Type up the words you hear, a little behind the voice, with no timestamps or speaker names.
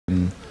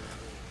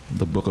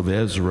the book of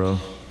Ezra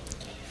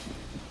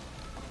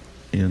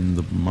in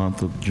the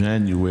month of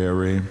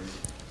January.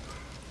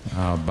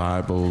 Our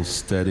Bible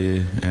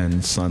study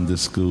and Sunday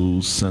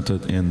school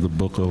centered in the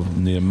book of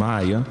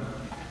Nehemiah.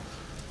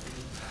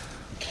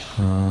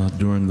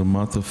 During the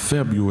month of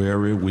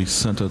February, we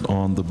centered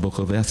on the book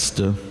of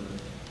Esther.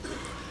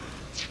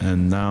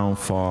 And now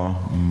for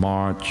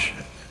March,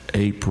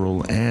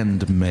 April,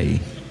 and May,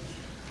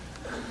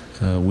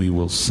 we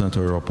will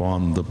center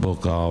upon the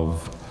book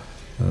of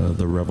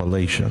the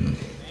Revelation.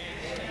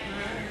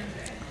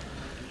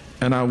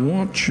 And I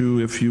want you,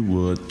 if you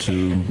would,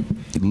 to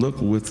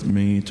look with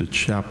me to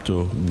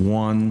chapter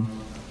 1,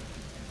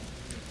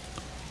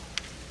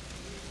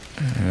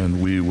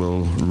 and we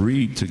will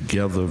read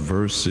together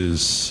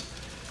verses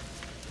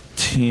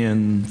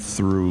 10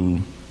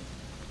 through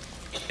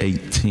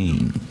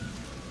 18.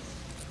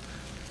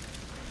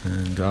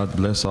 And God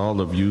bless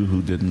all of you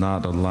who did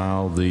not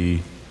allow the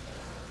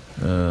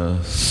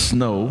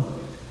snow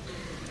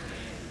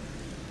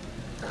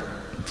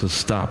to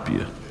stop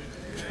you.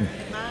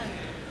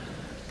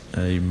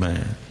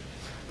 Amen.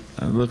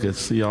 I look and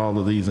see all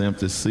of these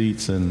empty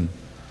seats, and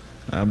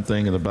I'm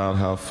thinking about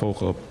how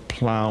folk are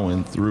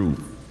plowing through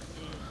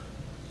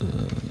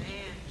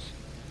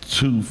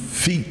 2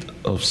 feet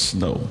of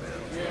snow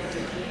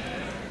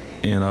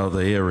in other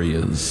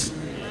areas,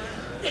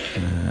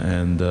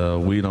 and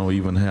we don't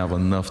even have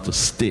enough to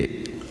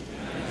stick.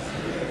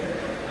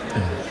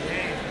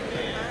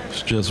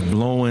 It's just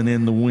blowing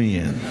in the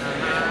wind.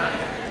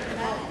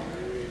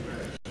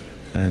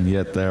 And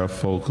yet there are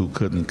folk who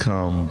couldn't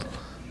come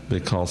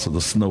because of the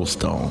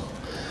snowstorm.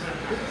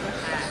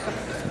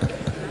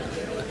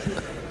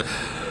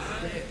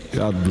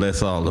 God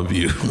bless all of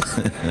you.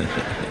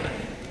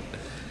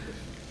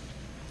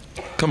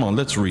 Come on,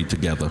 let's read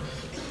together.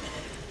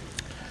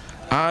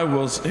 I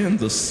was in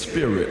the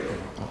Spirit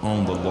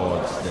on the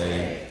Lord's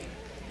day,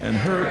 and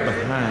heard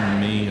behind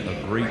me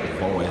a great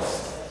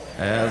voice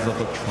as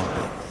of a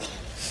trumpet,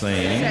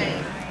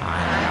 saying,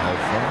 I am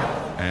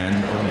Alpha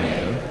and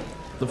Omega,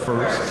 the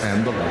first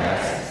and the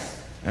last,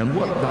 and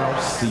what thou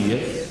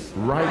seest,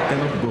 write in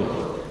a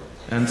book,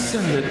 and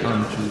send it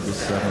unto the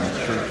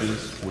 7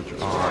 churches which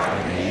are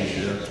in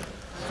Asia,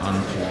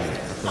 unto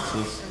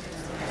Ephesus,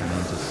 and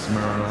unto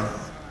Smyrna,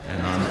 and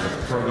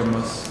unto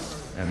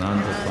Pergamos, and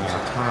unto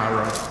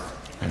Thyatira,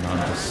 and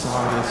unto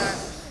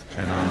Sardis,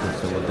 and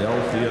unto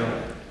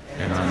Philadelphia,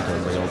 and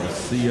unto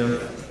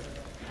Laodicea.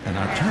 And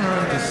I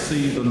turned to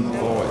see the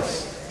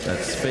voice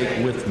that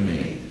spake with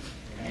me,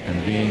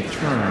 and being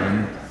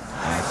turned,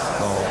 I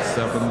saw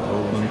 7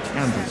 golden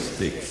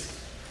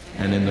candlesticks,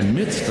 and in the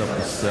midst of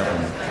the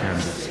 7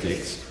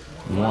 candlesticks,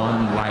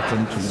 one like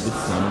unto the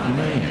Son of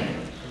Man,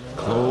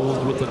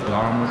 clothed with a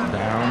garment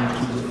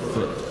down to the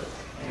foot,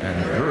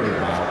 and girded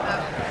about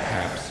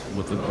perhaps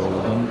with a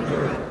golden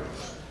girdle.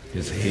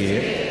 His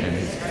head and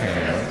his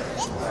hair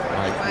was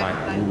white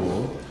like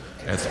wool,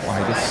 as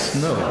white as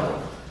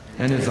snow,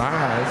 and his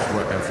eyes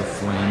were as a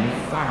flame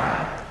of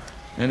fire,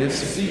 and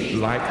his feet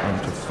like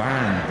unto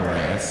fine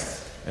brass,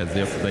 as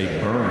if they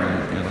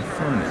burned in a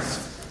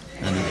furnace,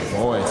 and his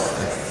voice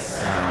as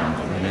the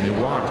sound of many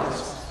waters.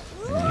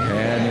 And he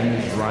had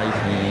in his right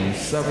hand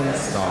 7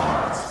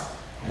 stars,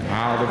 and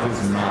out of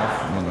his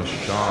mouth went a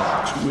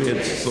sharp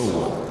 2-edged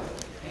sword,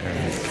 and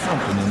his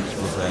countenance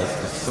was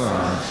as the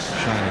sun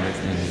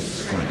shineth in his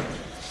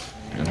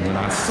strength. And when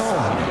I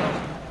saw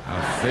him,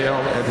 I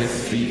fell at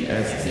his feet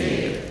as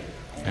dead,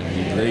 and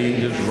he laid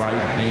his right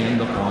hand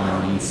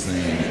upon me,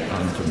 saying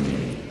unto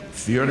me,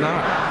 Fear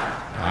not,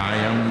 I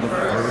am the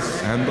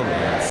first and the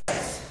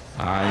last.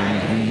 I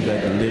am he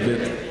that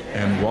liveth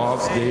and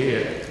was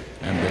dead,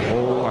 and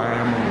behold, I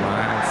am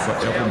alive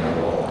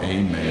forevermore.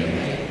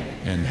 Amen.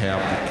 And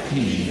have the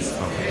keys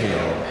of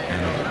hell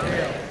and of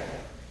death.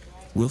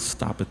 We'll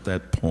stop at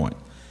that point,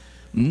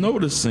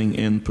 noticing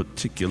in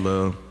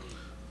particular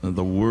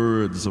the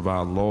words of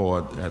our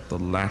Lord at the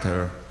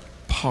latter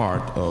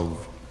part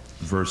of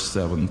verse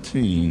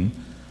 17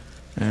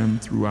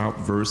 and throughout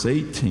verse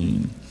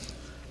 18.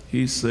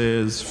 He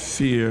says,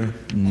 Fear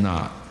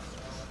not.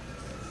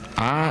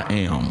 I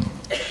am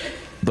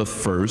the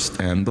first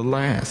and the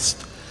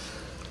last.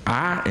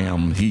 I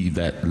am he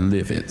that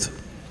liveth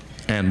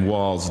and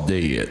was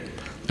dead,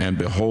 and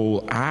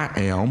behold, I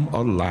am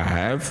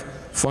alive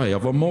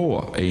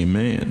forevermore.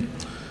 Amen.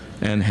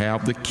 And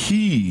have the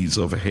keys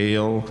of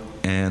hell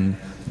and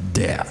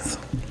death.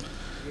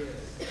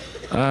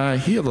 I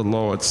hear the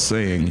Lord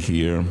saying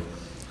here,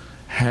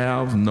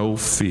 have no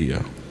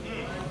fear.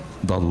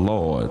 The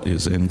Lord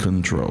is in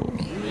control.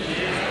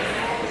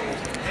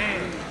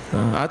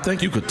 I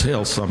think you could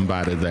tell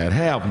somebody that.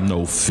 Have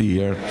no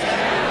fear.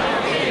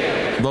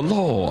 The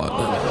Lord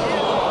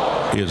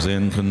is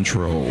in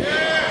control.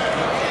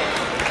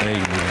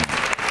 Amen.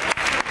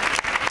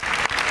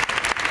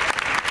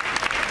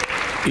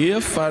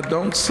 If I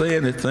don't say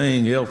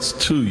anything else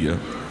to you,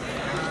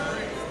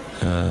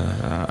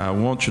 I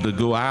want you to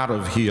go out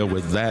of here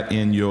with that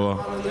in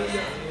your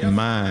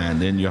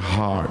mind, in your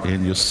heart,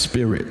 in your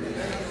spirit,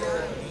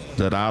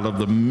 that out of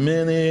the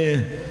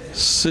many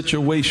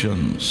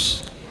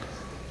situations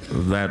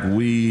that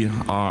we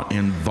are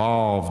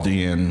involved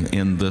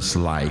in this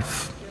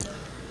life,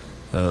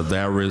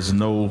 there is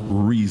no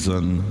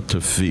reason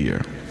to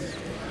fear.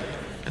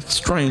 It's a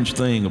strange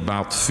thing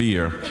about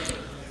fear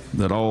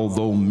that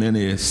although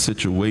many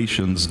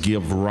situations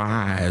give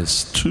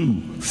rise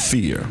to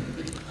fear,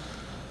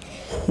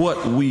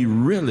 what we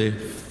really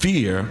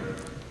fear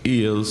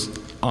is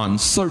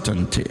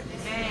uncertainty.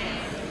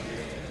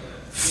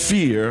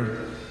 Fear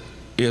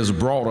is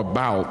brought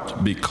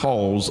about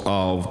because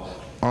of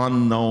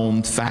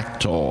unknown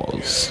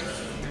factors.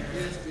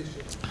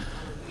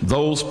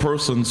 Those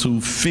persons who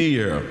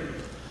fear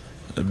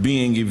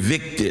being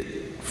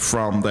evicted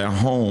from their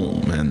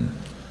home and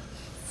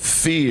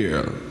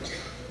fear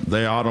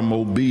their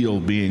automobile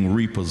being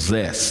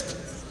repossessed,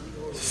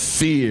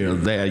 fear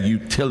their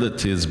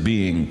utilities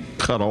being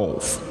cut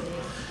off.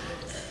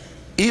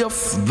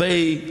 If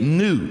they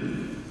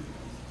knew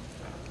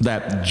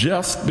that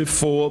just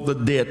before the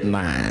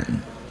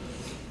deadline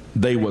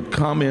they would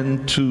come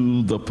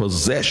into the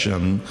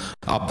possession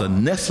of the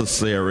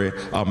necessary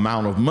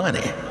amount of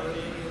money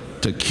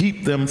to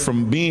keep them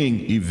from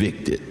being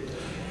evicted,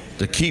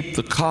 to keep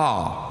the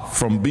car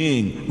from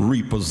being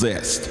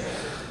repossessed,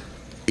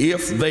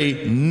 if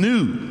they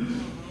knew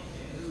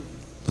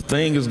the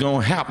thing is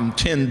going to happen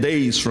 10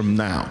 days from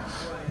now,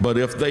 but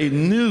if they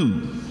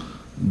knew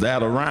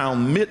that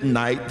around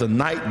midnight, the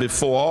night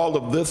before all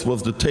of this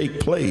was to take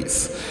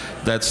place,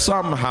 that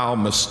somehow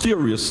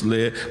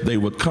mysteriously they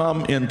would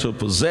come into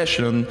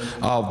possession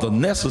of the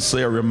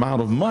necessary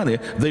amount of money,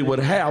 they would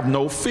have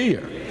no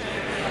fear.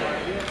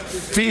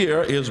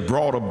 Fear is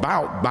brought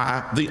about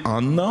by the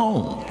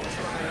unknown.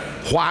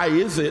 Why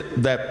is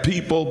it that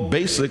people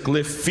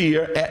basically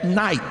fear at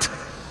night?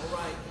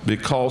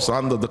 Because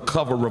under the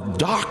cover of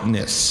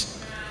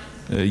darkness,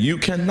 you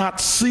cannot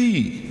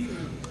see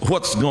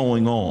what's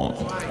going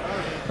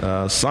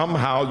on.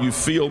 Somehow you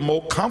feel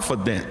more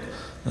confident.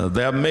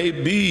 There may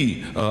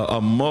be a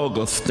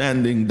mugger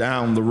standing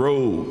down the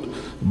road,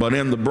 but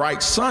in the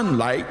bright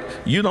sunlight,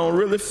 you don't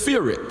really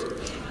fear it,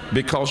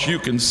 because you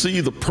can see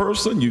the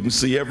person, you can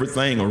see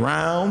everything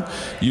around,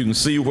 you can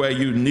see where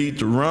you need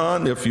to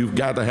run if you've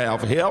got to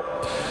have help,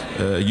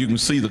 you can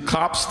see the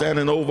cops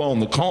standing over on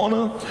the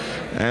corner,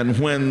 and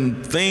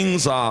when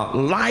things are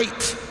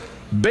light,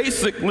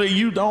 basically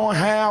you don't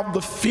have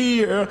the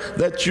fear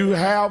that you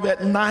have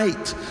at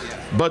night,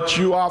 but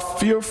you are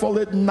fearful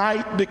at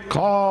night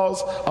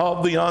because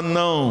of the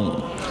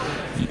unknown.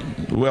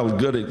 Well, a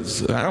good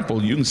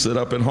example, you can sit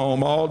up at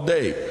home all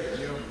day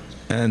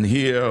and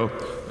hear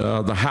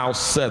the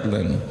house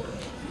settling,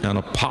 and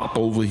a pop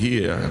over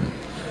here,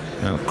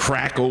 and a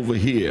crack over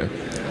here.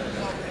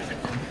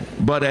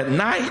 But at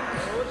night,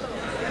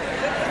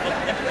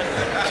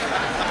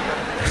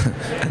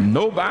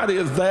 nobody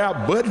is there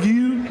but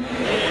you.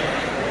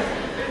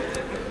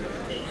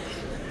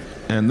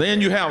 And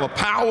then you have a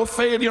power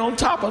failure on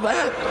top of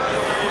that.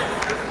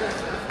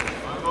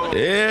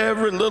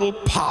 Every little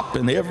pop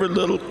and every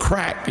little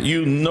crack,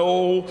 you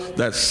know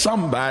that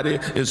somebody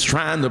is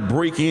trying to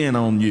break in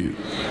on you.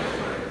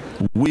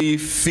 We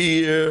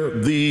fear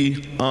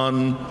the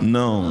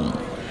unknown.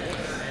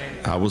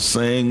 I was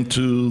saying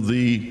to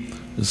the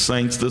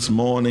saints this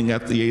morning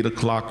at the 8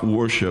 o'clock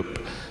worship,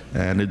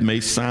 and it may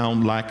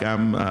sound like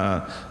I'm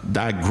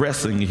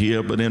digressing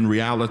here, but in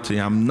reality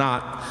I'm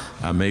not.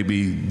 I may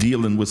be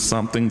dealing with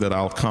something that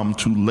I'll come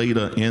to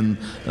later in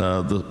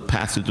the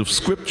passage of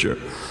Scripture.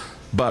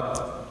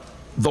 But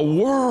the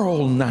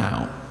world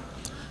now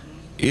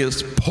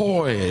is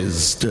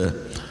poised,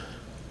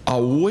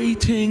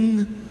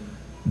 awaiting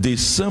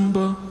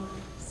December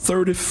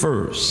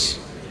 31st,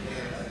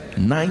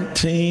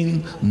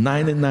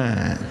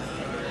 1999,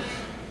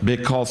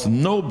 because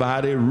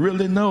nobody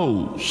really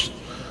knows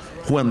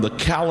when the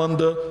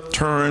calendar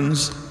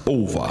turns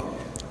over.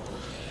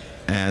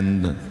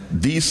 And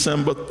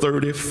December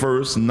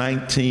 31st,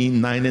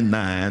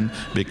 1999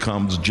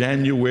 becomes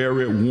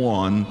January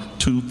 1,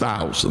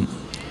 2000.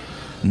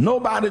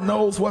 Nobody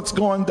knows what's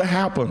going to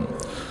happen.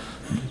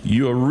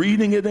 You're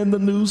reading it in the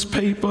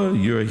newspaper,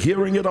 you're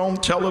hearing it on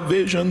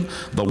television,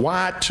 the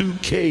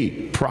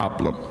Y2K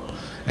problem.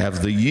 As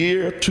the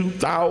year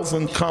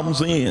 2000 comes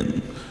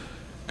in,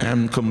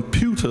 and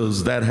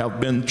computers that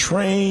have been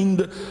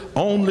trained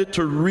only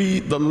to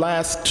read the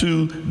last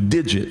 2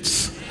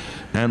 digits,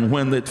 and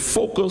when it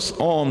focuses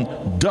on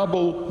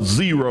double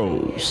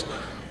zeros,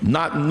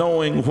 not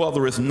knowing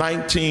whether it's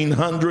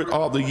 1900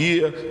 or the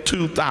year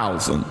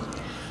 2000,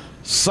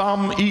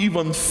 some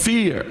even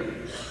fear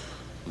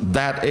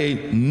that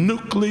a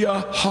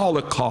nuclear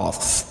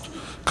holocaust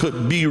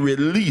could be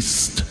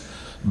released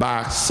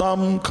by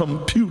some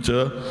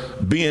computer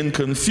being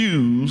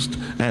confused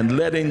and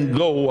letting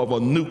go of a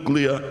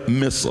nuclear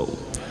missile.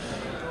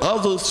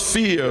 Others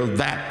fear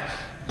that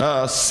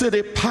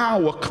city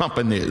power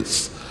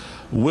companies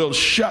will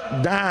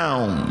shut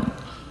down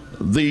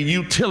the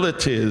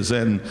utilities,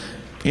 and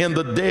in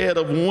the dead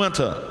of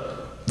winter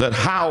that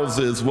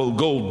houses will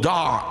go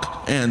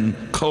dark and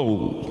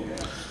cold.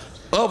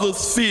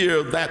 Others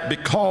fear that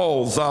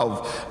because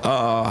of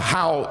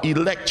how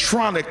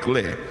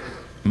electronically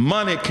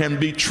money can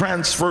be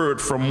transferred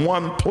from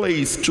one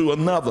place to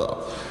another,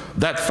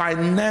 that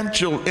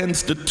financial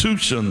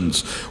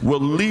institutions will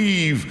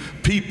leave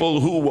people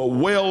who were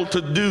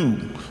well-to-do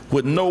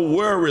with no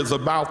worries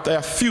about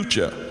their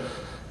future,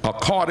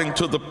 according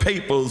to the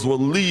papers, will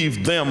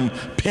leave them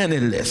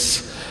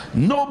penniless.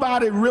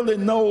 Nobody really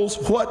knows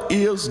what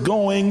is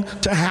going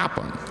to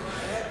happen.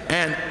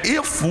 And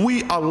if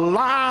we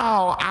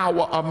allow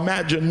our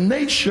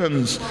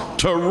imaginations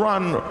to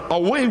run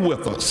away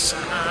with us,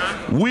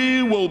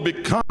 we will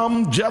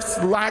become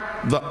just like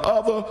the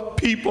other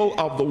people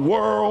of the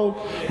world,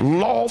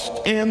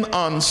 lost in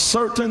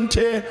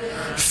uncertainty,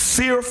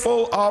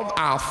 fearful of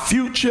our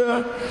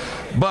future.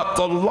 But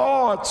the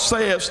Lord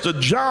says to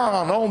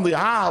John on the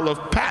Isle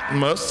of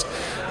Patmos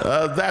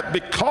that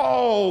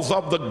because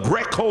of the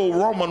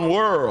Greco-Roman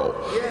world,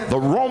 the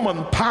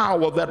Roman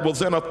power that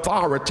was in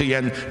authority,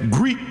 and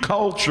Greek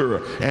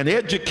culture and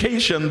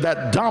education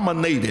that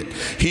dominated,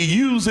 he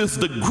uses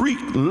the Greek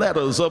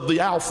letters of the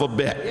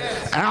alphabet,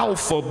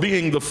 Alpha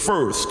being the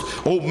first,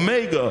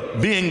 Omega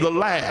being the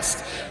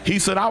last. He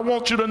said, I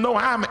want you to know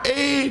I'm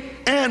A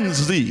and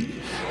Z.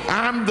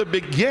 I'm the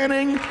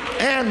beginning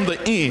and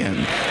the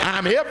end.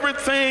 I'm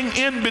everything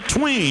in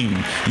between.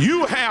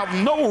 You have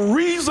no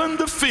reason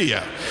to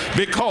fear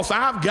because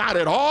I've got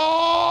it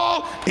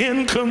all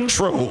in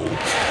control.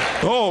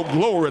 Oh,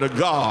 glory to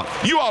God.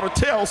 You ought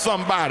to tell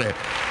somebody,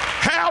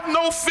 have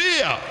no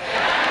fear.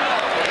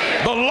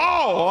 The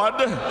Lord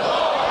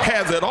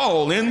has it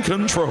all in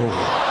control.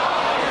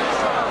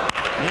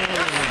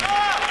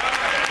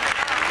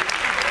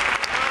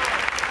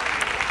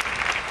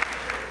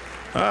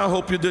 I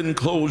hope you didn't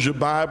close your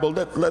Bible.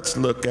 Let's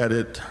look at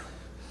it.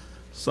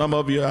 Some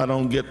of you, I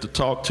don't get to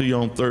talk to you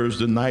on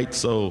Thursday night,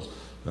 so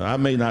I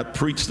may not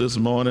preach this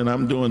morning.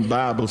 I'm doing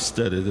Bible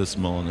study this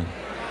morning.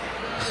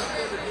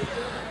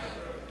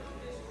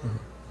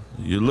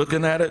 You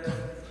looking at it?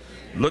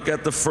 Look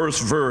at the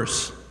first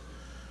verse.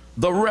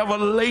 The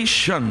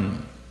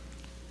revelation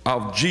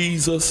of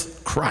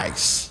Jesus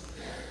Christ.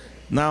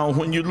 Now,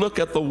 when you look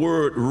at the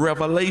word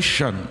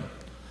revelation,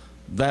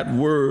 that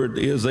word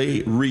is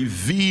a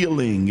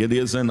revealing. It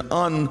is an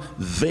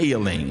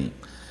unveiling.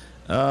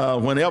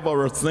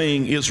 Whenever a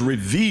thing is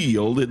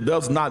revealed, it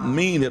does not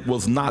mean it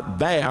was not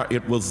there.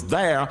 It was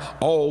there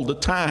all the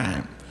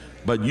time,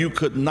 but you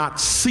could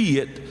not see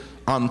it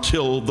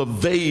until the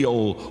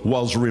veil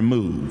was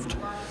removed.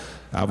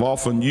 I've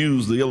often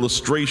used the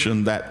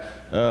illustration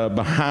that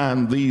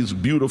behind these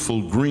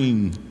beautiful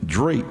green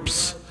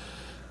drapes,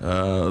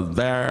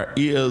 there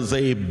is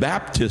a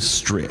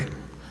baptistry.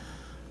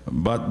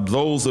 But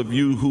those of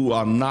you who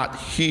are not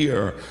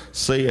here,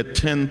 say at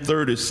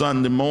 10:30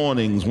 Sunday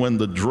mornings when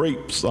the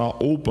drapes are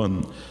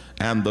open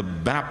and the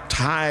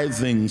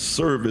baptizing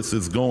service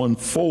is going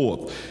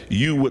forth,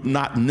 you would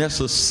not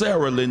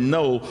necessarily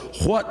know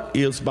what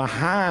is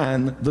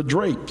behind the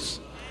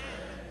drapes.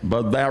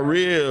 But there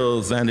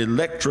is an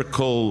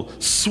electrical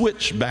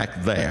switch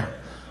back there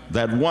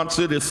that once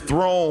it is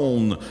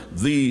thrown,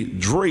 the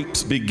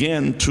drapes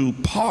begin to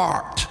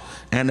part.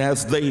 And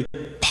as they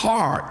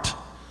part,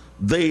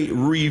 they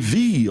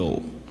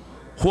reveal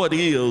what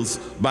is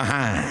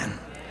behind.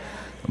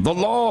 The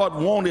Lord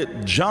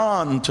wanted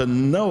John to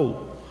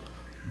know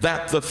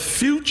that the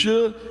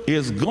future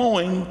is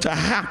going to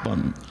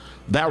happen.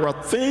 There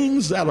are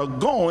things that are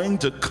going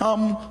to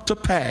come to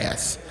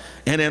pass.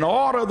 And in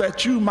order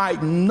that you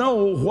might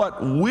know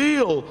what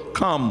will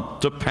come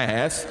to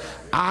pass,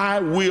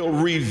 I will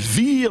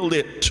reveal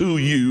it to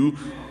you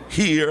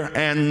here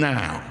and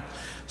now.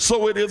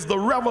 So it is the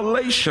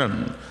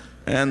revelation.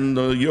 And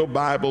your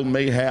Bible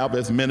may have,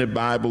 as many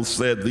Bibles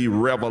said, the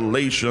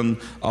revelation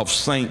of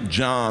St.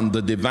 John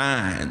the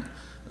Divine.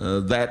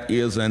 That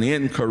is an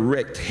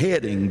incorrect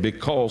heading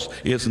because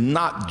it's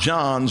not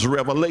John's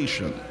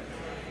revelation.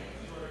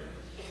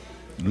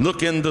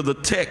 Look into the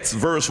text.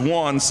 Verse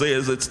 1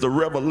 says it's the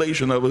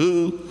revelation of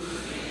who?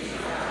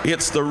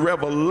 It's the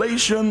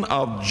revelation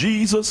of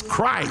Jesus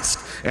Christ.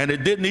 And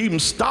it didn't even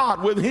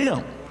start with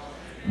him.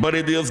 But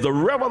it is the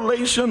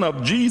revelation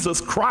of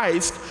Jesus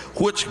Christ,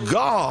 which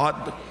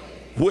God,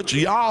 which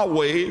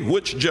Yahweh,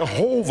 which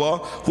Jehovah,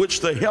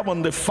 which the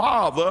Heavenly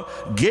Father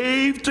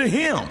gave to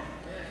him.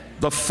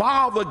 The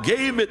Father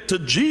gave it to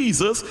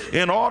Jesus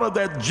in order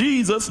that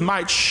Jesus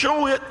might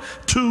show it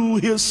to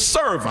his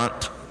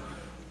servant,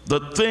 the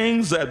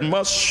things that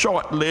must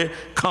shortly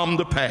come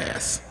to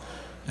pass.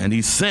 And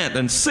he sent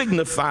and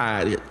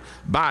signified it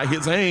by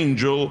his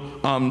angel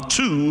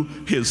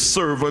unto his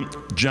servant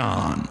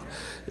John.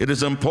 It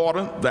is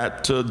important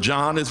that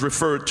John is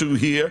referred to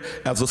here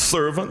as a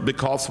servant,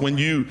 because when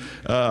you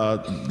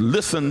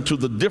listen to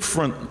the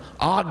different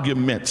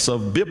arguments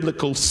of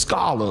biblical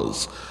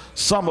scholars,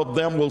 Some of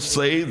them will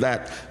say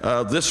that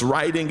this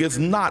writing is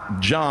not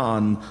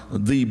John,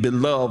 the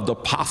beloved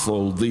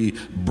apostle, the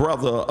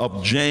brother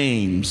of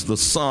James, the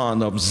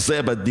son of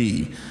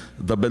Zebedee,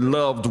 the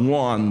beloved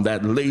one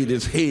that laid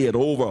his head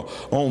over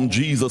on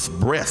Jesus'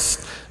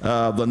 breast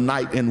the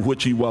night in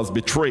which he was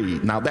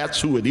betrayed. Now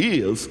that's who it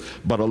is,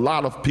 but a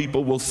lot of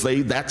people will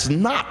say that's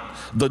not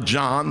the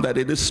John that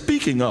it is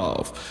speaking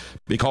of,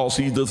 because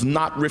he does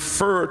not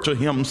refer to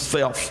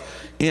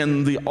himself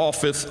in the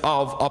office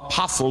of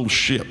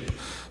apostleship,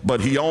 but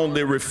he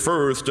only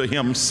refers to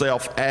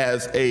himself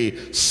as a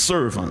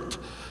servant.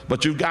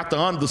 But you've got to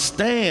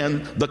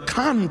understand the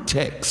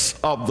context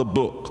of the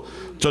book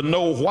to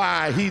know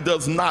why he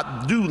does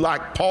not do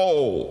like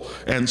Paul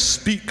and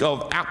speak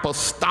of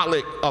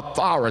apostolic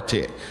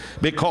authority,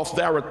 because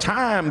there are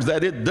times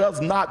that it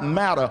does not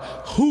matter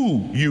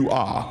who you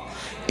are.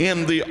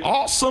 In the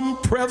awesome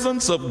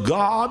presence of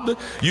God,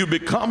 you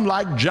become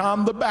like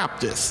John the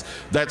Baptist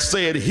that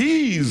said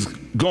he's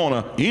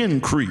gonna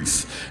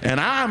increase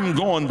and I'm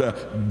going to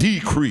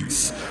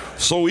decrease.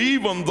 So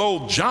even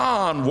though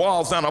John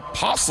was an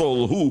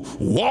apostle who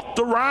walked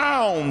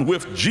around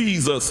with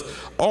Jesus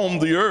on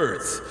the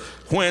earth,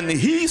 when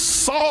he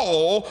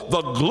saw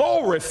the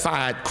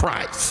glorified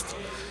Christ,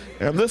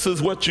 and this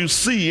is what you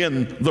see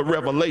in the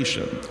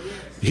Revelation.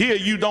 Here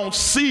you don't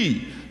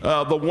see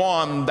the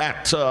one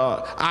that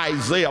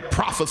Isaiah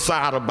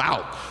prophesied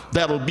about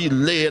that'll be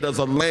led as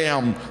a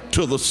lamb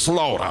to the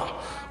slaughter.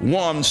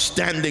 One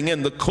standing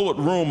in the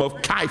courtroom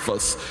of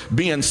Caiaphas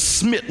being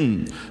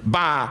smitten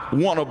by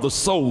one of the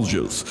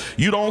soldiers.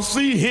 You don't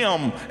see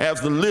him as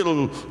the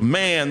little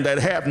man that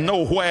had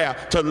nowhere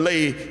to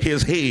lay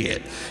his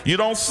head. You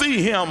don't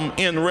see him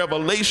in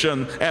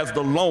Revelation as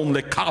the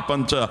lonely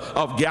carpenter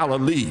of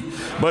Galilee.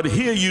 But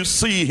here you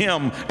see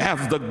him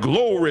as the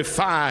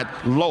glorified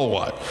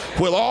Lord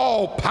with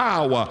all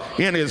power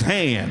in his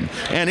hand.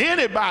 And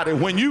anybody,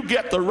 when you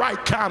get the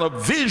right kind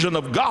of vision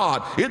of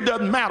God, it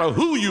doesn't matter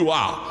who you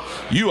are.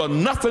 You are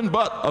nothing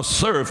but a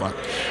servant.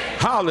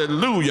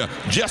 Hallelujah.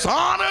 Just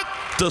honored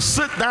to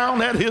sit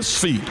down at his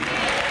feet.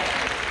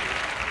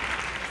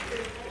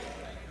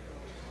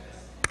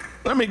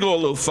 Let me go a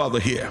little further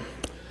here.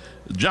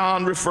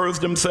 John refers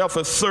to himself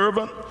as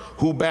servant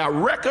who bear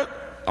record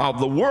of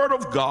the word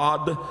of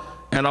God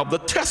and of the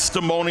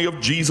testimony of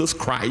Jesus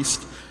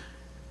Christ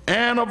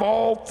and of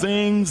all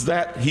things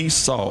that he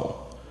saw.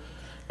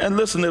 And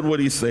listen to what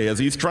he says.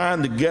 He's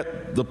trying to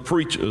get the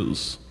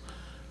preachers,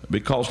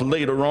 because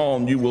later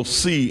on you will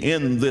see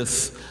in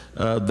this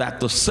that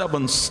the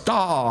 7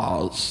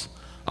 stars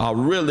are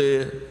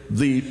really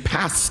the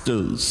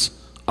pastors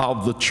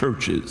of the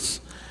churches.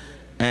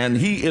 And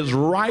he is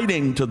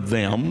writing to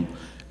them,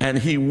 and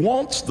he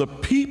wants the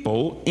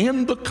people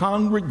in the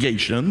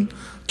congregation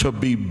to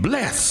be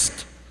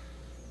blessed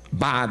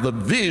by the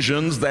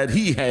visions that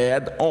he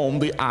had on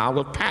the Isle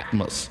of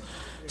Patmos.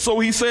 So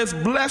he says,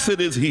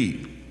 blessed is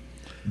he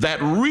that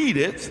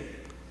readeth,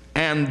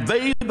 and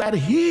they that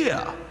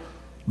hear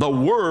the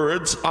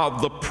words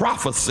of the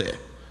prophecy,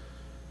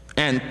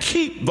 and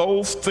keep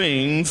those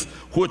things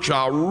which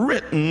are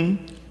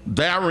written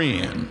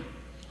therein,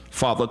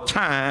 for the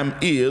time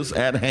is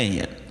at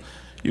hand.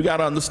 You got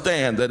to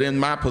understand that in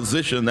my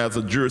position as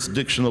a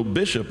jurisdictional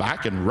bishop, I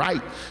can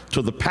write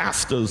to the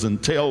pastors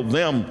and tell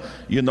them,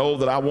 you know,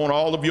 that I want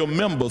all of your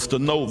members to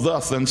know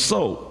thus and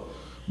so.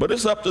 But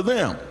it's up to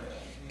them.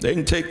 They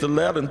can take the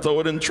letter and throw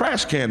it in the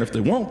trash can if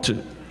they want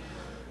to.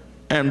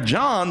 And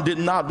John did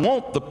not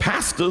want the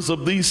pastors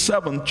of these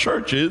 7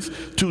 churches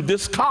to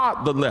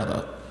discard the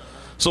letter.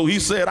 So he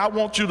said, I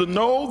want you to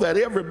know that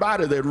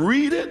everybody that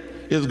read it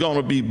is going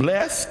to be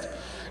blessed,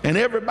 and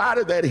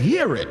everybody that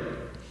hear it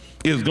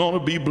is going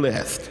to be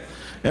blessed.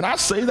 And I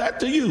say that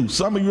to you.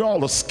 Some of you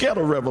all are scared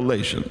of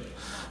Revelation.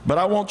 But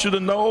I want you to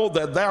know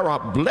that there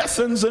are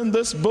blessings in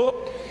this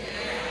book,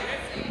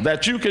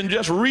 that you can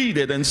just read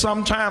it, and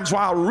sometimes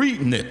while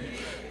reading it,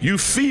 you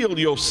feel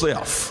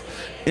yourself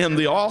in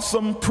the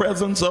awesome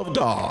presence of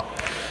God.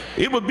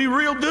 It would be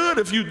real good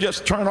if you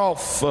just turn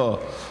off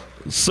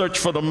Search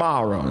for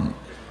Tomorrow and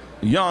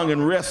Young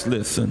and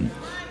Restless and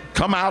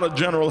come out of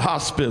General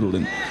Hospital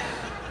and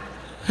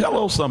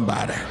hello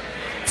somebody.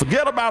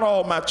 Forget about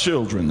All My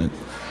Children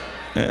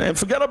and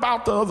forget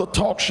about the other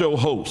talk show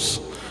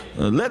hosts.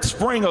 Let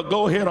Springer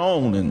go ahead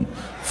on and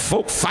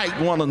folk fight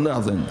one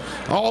another and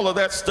all of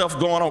that stuff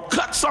going on.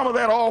 Cut some of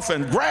that off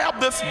and grab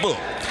this book.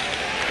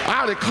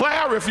 I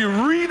declare, if you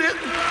read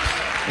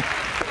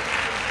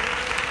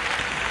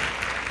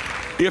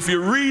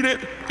it,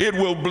 it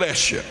will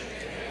bless you.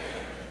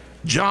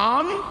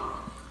 John,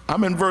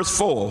 I'm in verse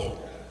 4.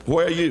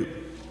 Where are you?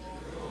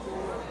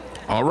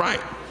 All right.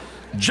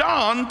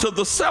 John, to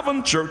the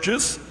 7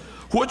 churches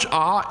which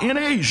are in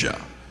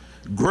Asia,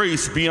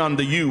 grace be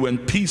unto you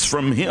and peace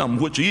from him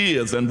which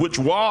is and which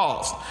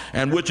was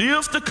and which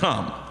is to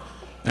come,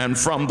 and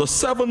from the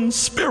 7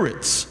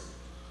 spirits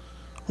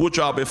which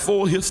are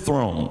before his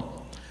throne,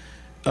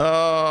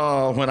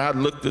 When I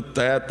looked at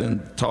that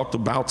and talked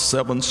about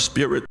 7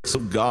 spirits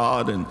of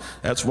God, and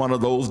that's one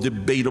of those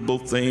debatable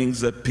things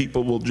that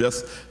people will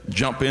just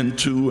jump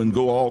into and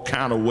go all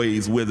kind of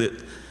ways with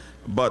it.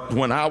 But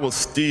when I was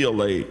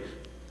still a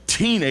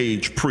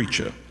teenage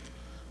preacher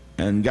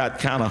and got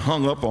kind of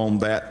hung up on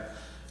that,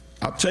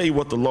 I'll tell you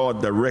what the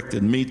Lord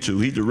directed me to.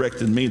 He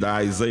directed me to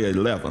Isaiah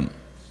 11.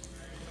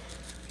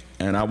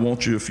 And I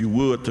want you, if you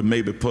would, to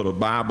maybe put a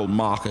Bible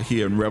marker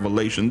here in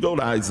Revelation. Go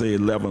to Isaiah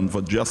 11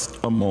 for just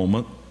a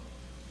moment.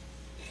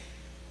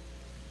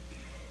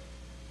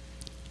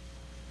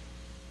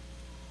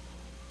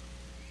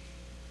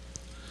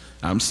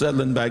 I'm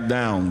settling back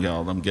down,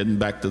 y'all. I'm getting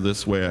back to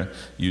this where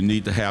you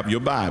need to have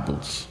your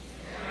Bibles.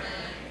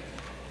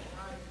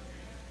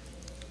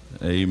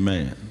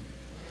 Amen.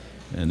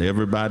 And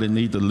everybody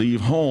need to leave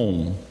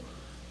home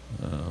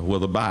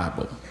with a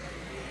Bible.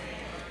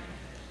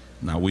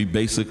 Now, we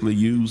basically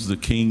use the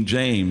King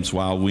James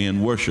while we're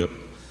in worship,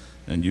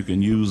 and you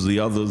can use the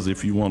others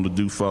if you want to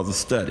do further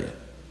study.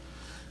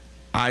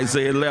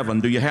 Isaiah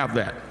 11, do you have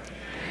that?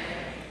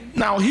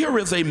 Now, here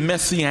is a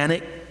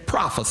messianic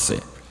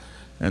prophecy.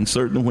 And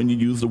certainly when you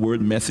use the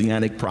word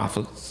messianic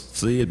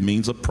prophecy, it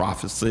means a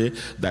prophecy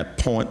that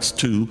points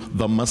to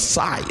the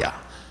Messiah.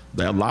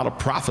 There are a lot of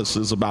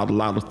prophecies about a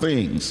lot of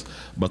things,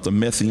 but the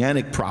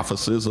messianic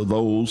prophecies are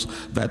those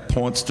that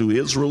points to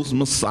Israel's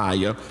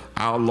Messiah,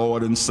 our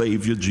Lord and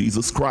Savior,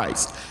 Jesus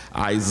Christ.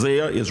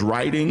 Isaiah is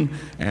writing,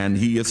 and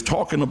he is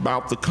talking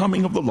about the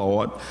coming of the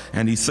Lord,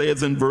 and he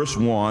says in verse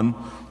 1,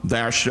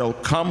 "There shall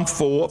come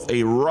forth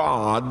a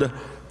rod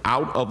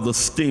out of the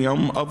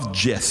stem of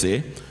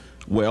Jesse."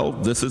 Well,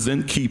 this is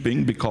in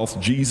keeping because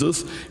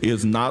Jesus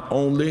is not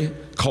only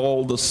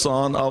called the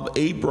son of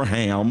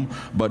Abraham,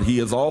 but he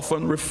is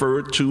often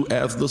referred to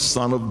as the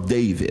son of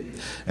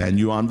David. And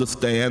you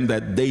understand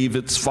that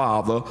David's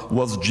father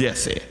was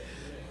Jesse.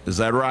 Is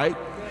that right?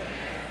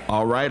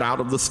 All right, out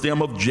of the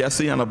stem of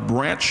Jesse, and a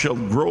branch shall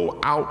grow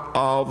out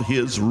of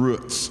his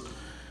roots.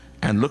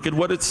 And look at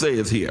what it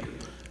says here.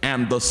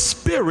 And the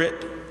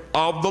Spirit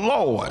of the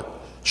Lord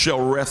shall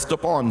rest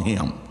upon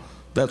him.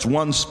 That's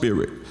one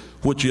spirit,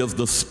 which is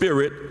the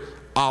Spirit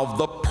of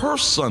the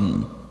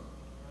person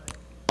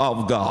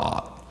of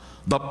God,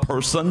 the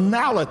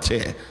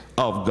personality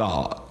of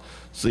God.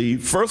 See,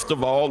 first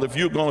of all, if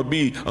you're going to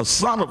be a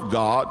son of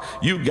God,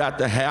 you've got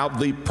to have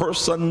the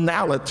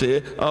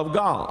personality of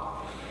God.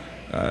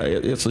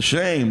 It's a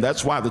shame.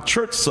 That's why the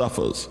church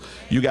suffers.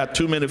 You got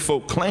too many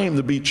folk claim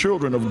to be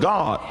children of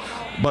God,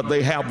 but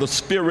they have the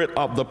spirit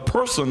of the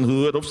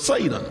personhood of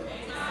Satan.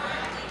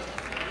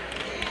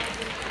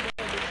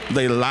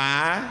 They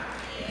lie,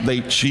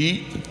 they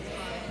cheat,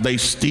 they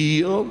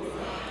steal,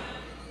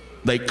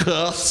 they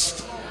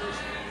cuss.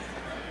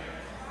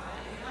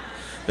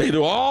 They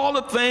do all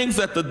the things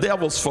that the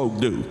devil's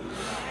folk do.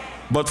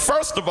 But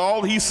first of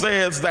all, he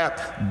says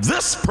that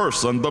this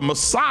person, the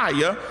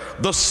Messiah,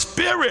 the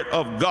Spirit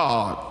of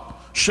God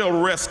shall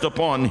rest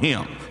upon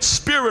him.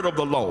 Spirit of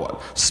the Lord,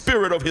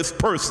 Spirit of his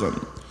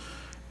person.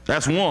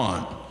 That's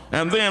one.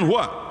 And then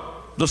what?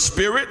 The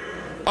Spirit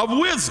of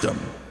wisdom.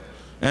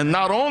 And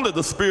not only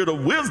the Spirit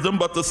of wisdom,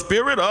 but the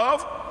Spirit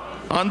of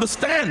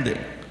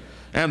understanding.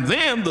 And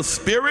then the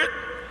Spirit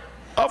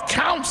of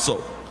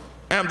counsel,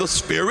 and the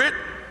Spirit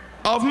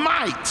of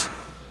might,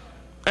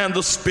 and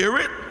the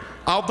Spirit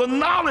of the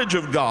knowledge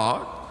of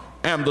God,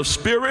 and the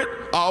Spirit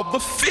of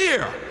the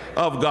fear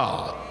of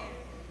God.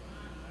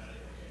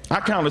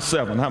 I counted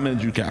 7. How many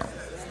did you count?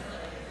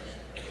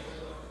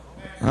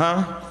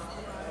 Huh?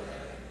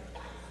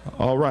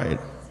 All right.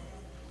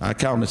 I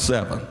counted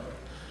 7.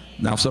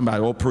 Now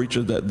somebody, oh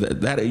preacher,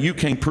 that you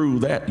can't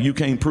prove that. You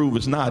can't prove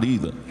it's not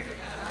either.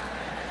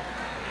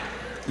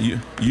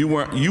 You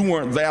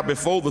weren't there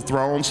before the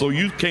throne, so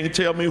you can't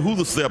tell me who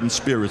the 7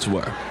 spirits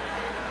were.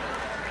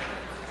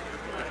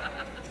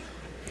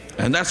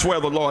 And that's where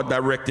the Lord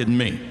directed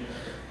me.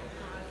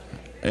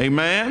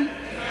 Amen?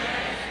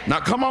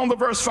 Now come on to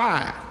verse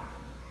 5.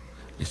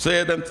 He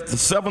said that the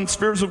 7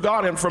 spirits of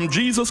God, and from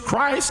Jesus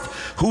Christ,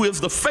 who is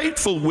the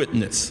faithful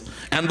witness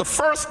and the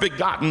first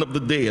begotten of the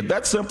dead.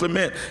 That simply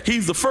meant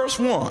he's the first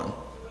one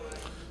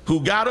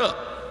who got up,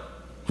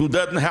 who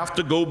doesn't have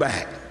to go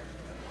back.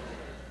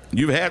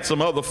 You've had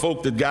some other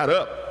folk that got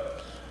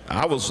up.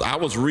 I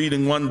was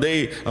reading one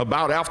day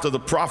about after the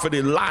prophet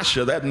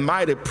Elisha, that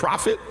mighty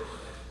prophet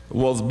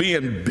was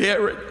being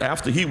buried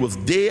after he was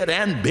dead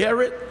and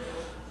buried,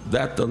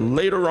 that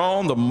later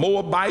on the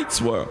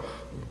Moabites were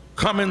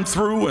coming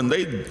through and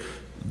they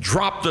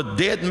dropped a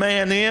dead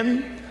man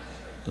in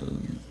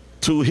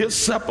to his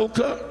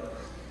sepulcher.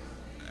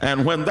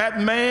 And when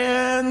that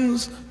man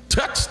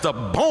touched the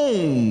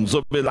bones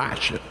of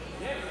Elisha,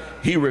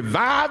 he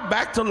revived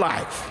back to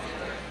life.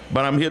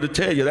 But I'm here to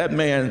tell you that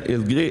man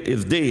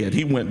is dead.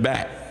 He went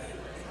back.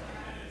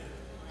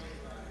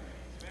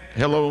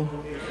 Hello?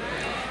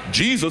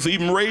 Jesus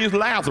even raised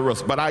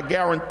Lazarus, but I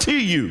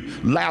guarantee you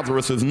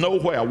Lazarus is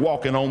nowhere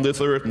walking on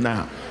this earth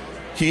now.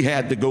 He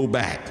had to go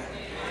back.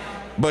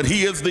 But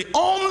he is the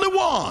only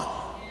one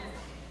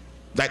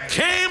that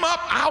came up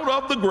out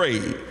of the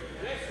grave,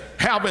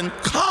 having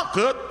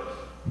conquered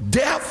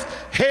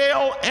death,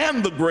 hell,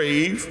 and the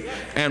grave,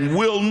 and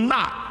will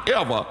not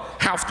ever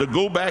have to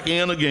go back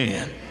in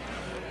again.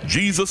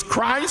 Jesus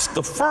Christ,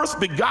 the first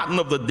begotten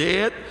of the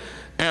dead,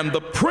 and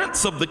the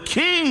prince of the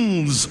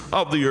kings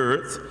of the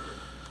earth,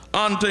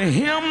 unto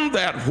him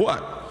that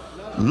what?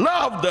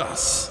 Loved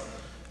us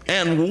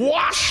and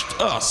washed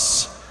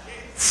us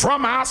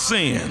from our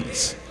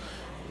sins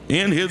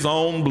in his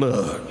own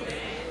blood.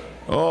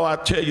 Oh, I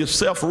tell you,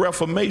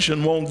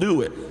 self-reformation won't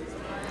do it.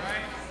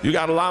 You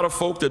got a lot of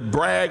folk that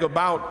brag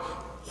about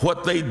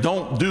what they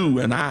don't do,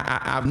 and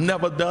I've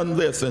never done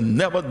this and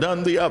never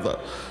done the other.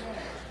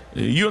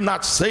 You're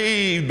not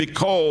saved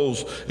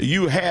because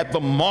you had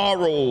the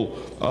moral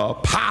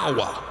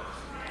power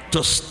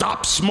to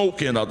stop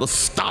smoking or to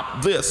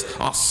stop this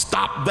or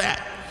stop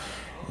that.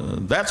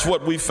 That's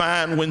what we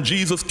find when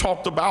Jesus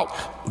talked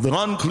about the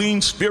unclean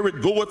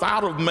spirit goeth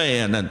out of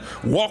man and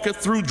walketh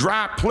through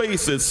dry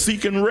places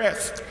seeking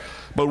rest.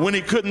 But when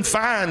he couldn't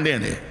find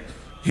any,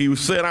 he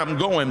said, I'm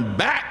going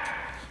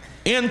back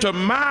into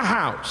my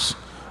house.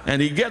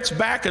 And he gets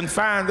back and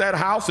finds that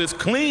house is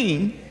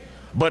clean,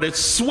 but it's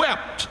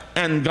swept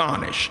and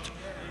garnished.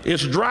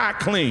 It's dry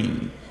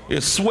clean,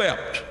 it's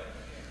swept,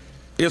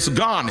 it's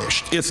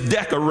garnished, it's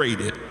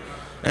decorated.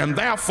 And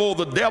therefore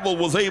the devil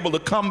was able to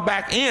come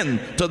back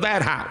into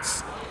that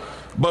house.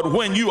 But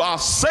when you are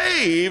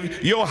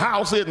saved, your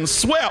house isn't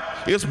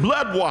swept, it's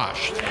blood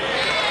washed.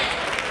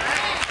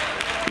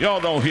 Y'all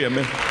don't hear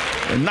me.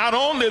 And not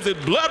only is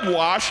it blood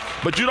washed,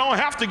 but you don't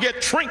have to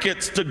get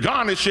trinkets to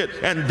garnish it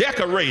and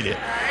decorate it.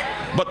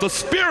 But the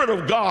Spirit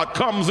of God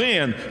comes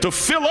in to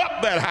fill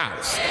up that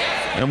house.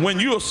 And when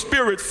you're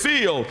spirit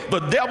filled,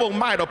 the devil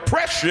might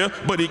oppress you,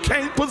 but he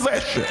can't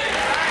possess you.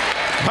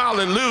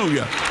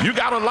 Hallelujah. You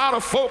got a lot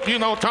of folk, you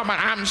know, talking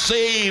about I'm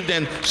saved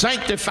and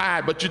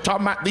sanctified, but you're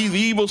talking about these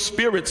evil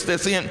spirits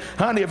that's in.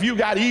 Honey, if you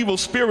got evil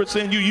spirits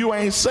in you, you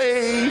ain't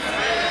saved.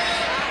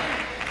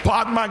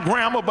 Pardon my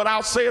grammar, but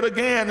I'll say it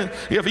again.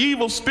 If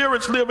evil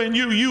spirits live in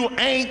you, you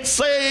ain't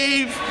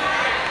saved.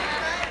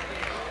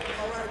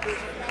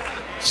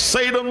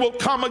 Satan will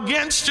come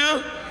against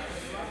you.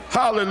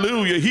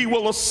 Hallelujah. He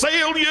will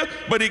assail you,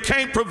 but he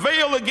can't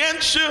prevail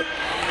against you.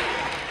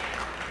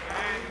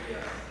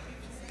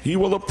 He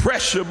will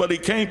oppress you, but he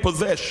can't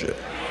possess you.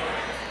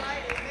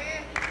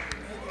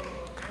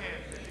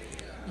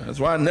 That's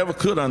why I never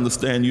could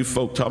understand you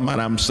folk talking about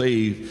I'm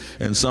saved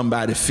and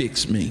somebody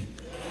fix me.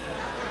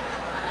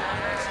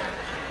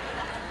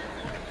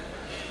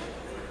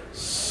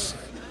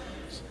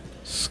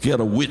 Scared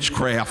of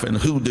witchcraft and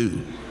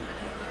hoodoo.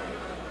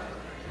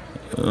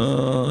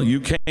 You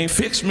can't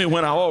fix me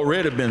when I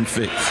already been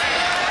fixed.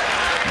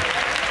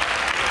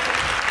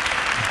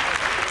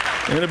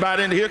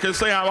 Anybody in here can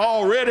say I'm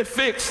already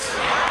fixed?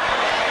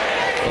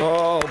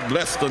 Oh,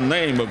 bless the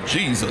name of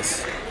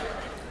Jesus.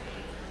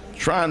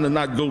 Trying to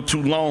not go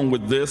too long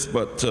with this,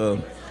 but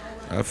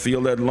I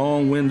feel that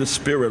long-winded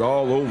spirit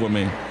all over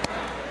me.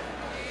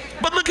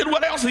 But look at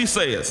what else he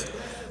says.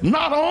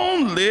 Not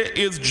only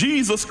is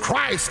Jesus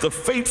Christ the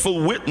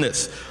faithful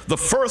witness, the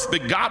first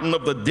begotten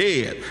of the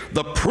dead,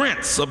 the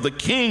prince of the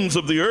kings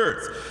of the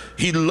earth,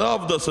 he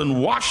loved us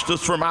and washed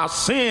us from our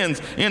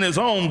sins in his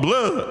own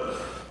blood.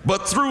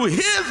 But through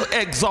his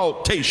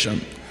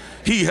exaltation,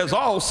 he has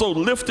also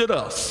lifted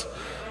us.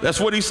 That's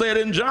what he said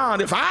in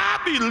John, if I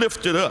be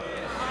lifted up,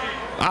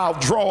 I'll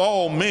draw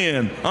all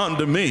men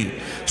unto me.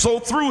 So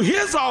through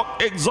his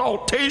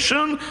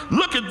exaltation,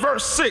 look at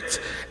verse 6,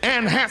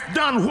 and hath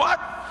done what?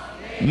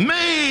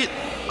 Made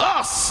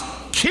us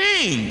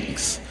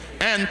kings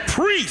and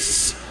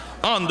priests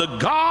unto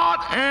God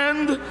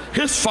and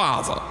his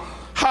Father.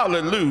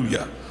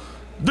 Hallelujah.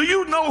 Do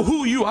you know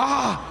who you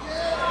are?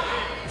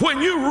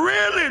 When you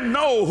really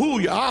know who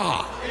you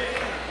are,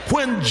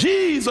 when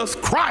Jesus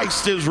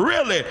Christ is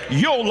really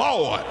your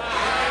Lord,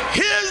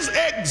 his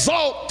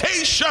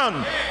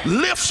exaltation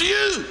lifts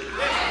you.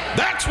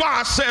 That's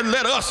why I said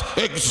let us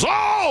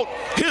exalt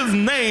his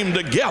name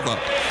together.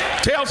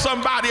 Tell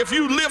somebody, if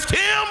you lift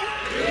him,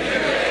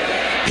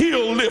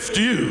 he'll lift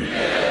you.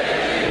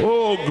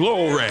 Oh,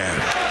 glory.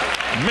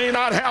 You may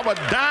not have a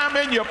dime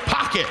in your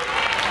pocket,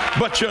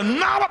 but you're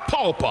not a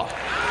pauper.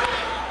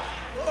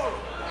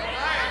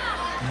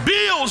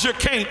 Bills you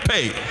can't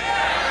pay,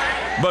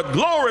 but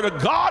glory to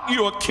God,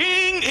 you're a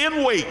king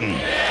in waiting,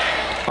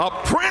 a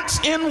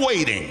prince in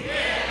waiting.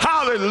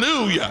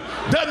 Hallelujah.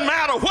 Doesn't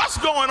matter what's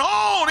going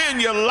on in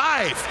your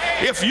life,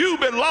 if you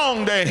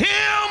belong to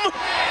him,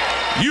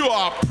 you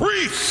are a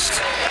priest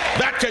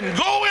that can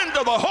go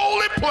into the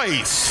holy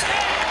place.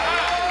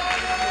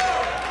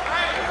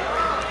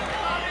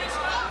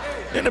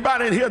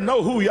 Anybody in here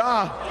know who you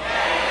are?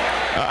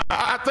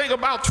 I think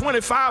about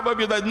 25 of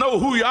you that know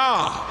who you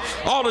are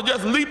ought to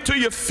just leap to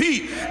your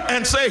feet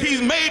and say,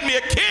 he's made me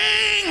a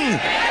king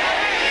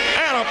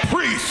and a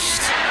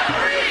priest.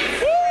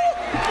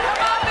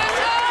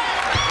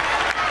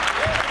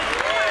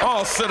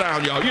 Oh, sit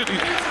down, y'all. You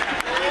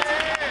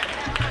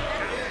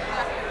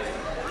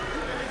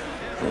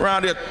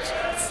around here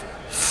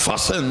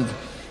fussing,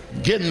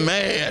 getting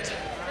mad,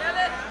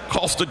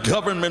 because the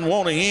government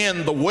want to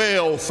end the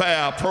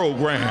welfare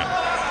program.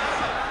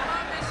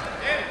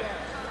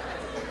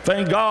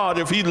 Thank God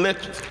if he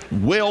let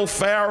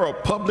welfare or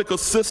public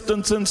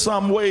assistance in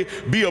some way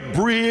be a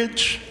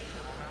bridge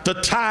to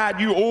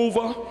tide you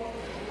over.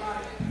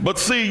 But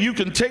see, you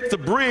can take the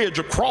bridge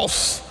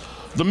across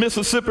the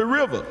Mississippi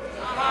River,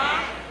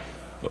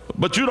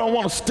 but you don't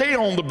want to stay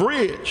on the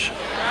bridge.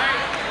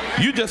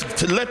 You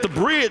just let the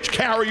bridge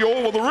carry you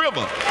over the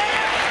river.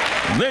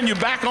 And then you're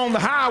back on the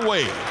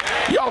highway.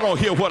 Y'all don't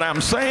hear what I'm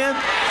saying?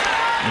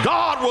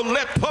 God will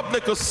let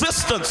public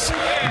assistance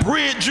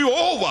bridge you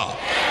over,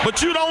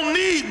 but you don't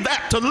need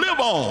that to live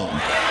on.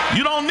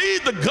 You don't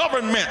need the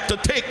government to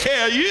take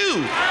care of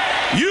you.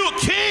 You're a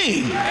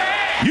king.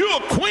 You're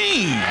a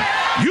queen.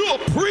 You're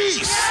a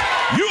priest.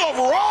 You're of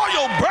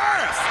royal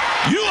birth.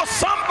 You're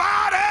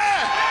somebody.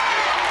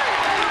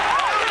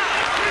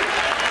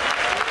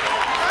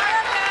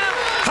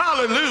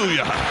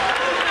 Hallelujah.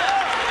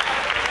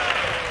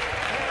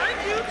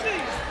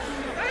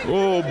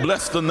 Oh,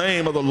 bless the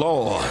name of the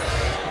Lord.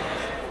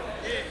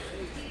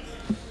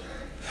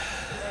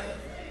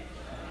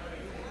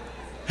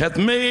 Hath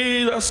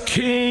made us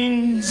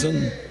kings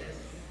and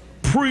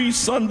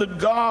priests unto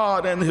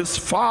God and his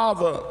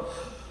Father.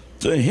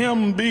 To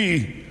him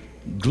be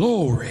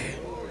glory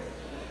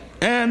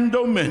and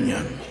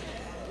dominion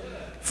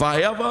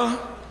forever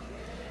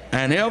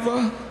and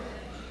ever.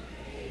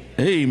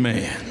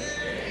 Amen.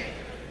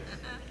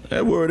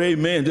 That word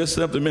amen just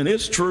simply means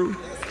it's true.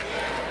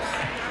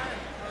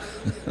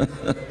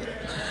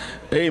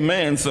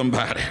 Amen,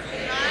 somebody.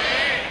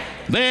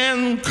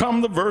 Then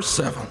come the verse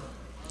 7.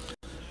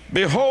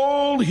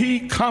 Behold,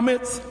 he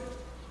cometh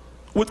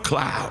with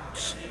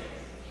clouds,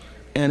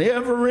 and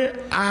every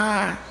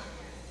eye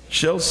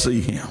shall see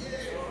him.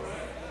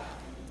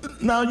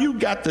 Now you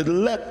got to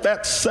let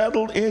that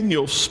settle in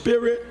your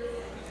spirit.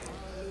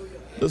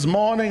 This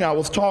morning I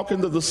was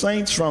talking to the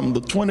saints from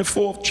the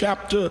 24th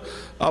chapter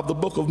of the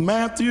book of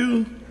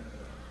Matthew,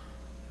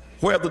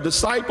 where the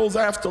disciples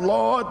asked the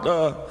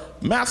Lord,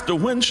 Master,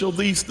 when shall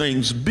these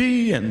things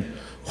be, and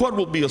what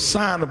will be a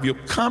sign of your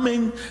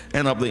coming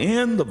and of the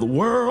end of the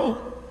world?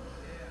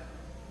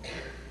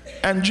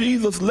 And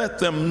Jesus let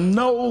them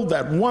know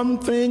that one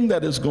thing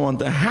that is going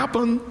to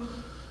happen,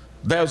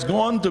 there's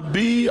going to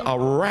be a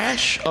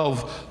rash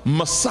of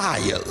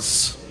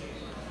messiahs.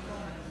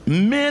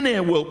 Many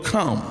will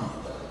come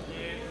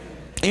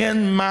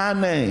in my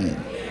name.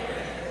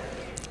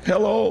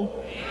 Hello?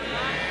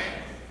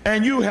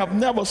 And you have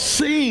never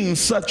seen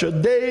such a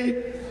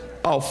day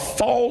of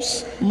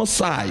false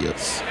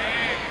messiahs.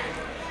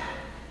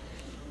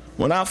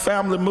 When our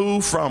family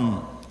moved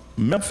from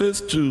Memphis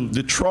to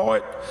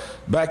Detroit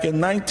back in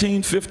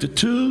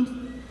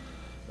 1952,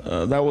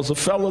 there was a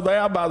fellow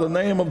there by the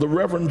name of the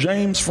Reverend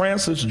James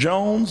Francis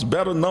Jones,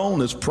 better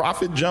known as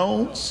Prophet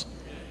Jones.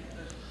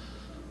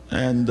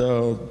 And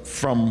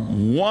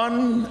from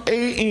 1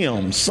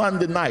 a.m.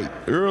 Sunday night,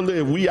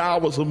 early wee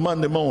hours of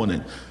Monday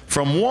morning,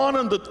 from 1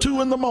 until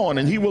 2 in the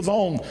morning, he was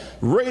on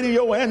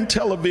radio and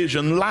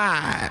television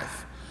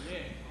live,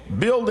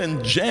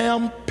 building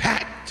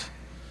jam-packed,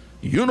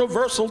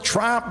 universal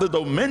triumph, the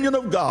dominion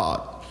of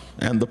God.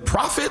 And the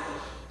prophet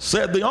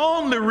said the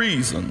only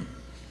reason,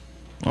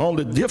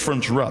 only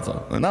difference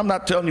rather, and I'm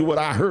not telling you what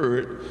I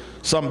heard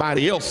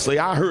somebody else say,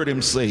 I heard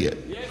him say it.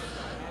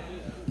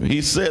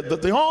 He said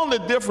that the only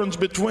difference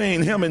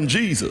between him and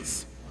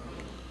Jesus,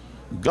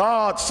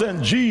 God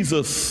sent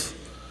Jesus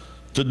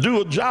to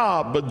do a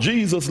job, but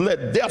Jesus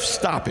let death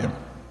stop him.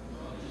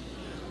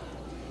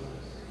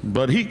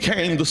 But he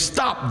came to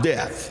stop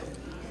death.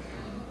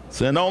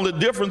 So the only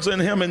difference in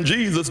him and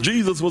Jesus,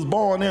 Jesus was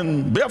born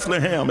in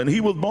Bethlehem and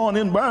he was born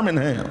in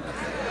Birmingham.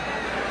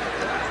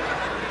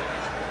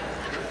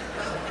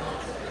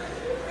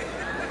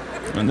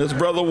 And this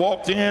brother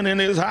walked in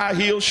his high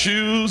heel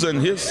shoes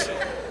and his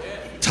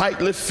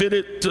tightly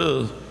fitted,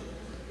 a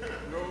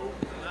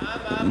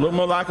little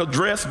more like a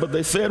dress, but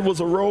they said was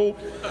a robe.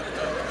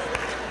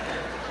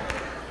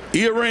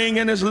 Earring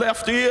in his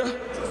left ear,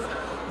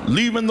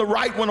 leaving the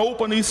right one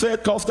open, he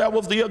said, because that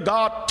was the ear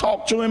God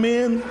talked to him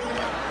in.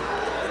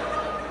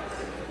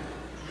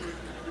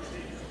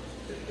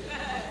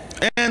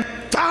 And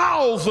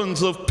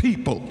thousands of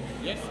people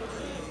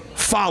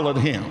followed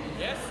him.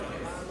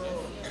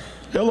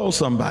 Hello,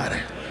 somebody.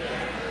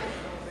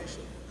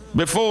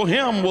 Before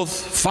him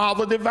was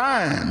Father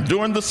Divine.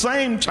 During the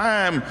same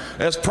time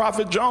as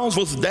Prophet Jones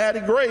was Daddy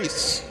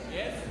Grace.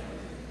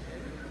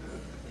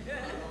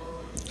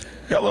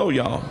 Hello,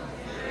 y'all.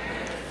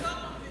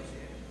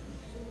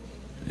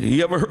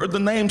 You ever heard the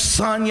name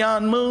Sun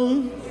Yan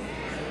Moon?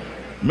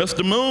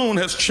 Mr. Moon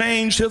has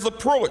changed his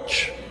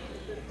approach.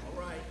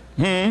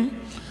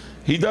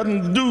 He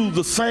doesn't do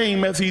the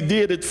same as he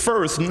did at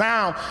first.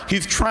 Now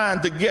he's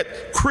trying to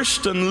get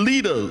Christian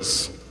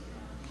leaders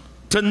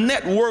to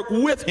network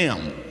with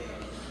him,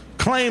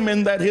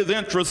 claiming that his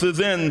interest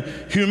is in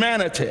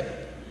humanity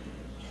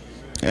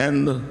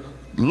and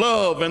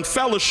love and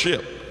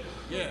fellowship.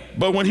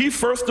 But when he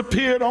first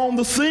appeared on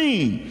the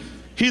scene,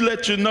 he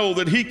let you know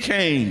that he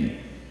came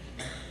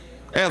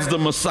as the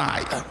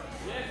Messiah.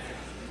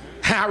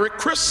 Hare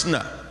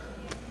Krishna.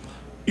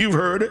 You've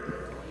heard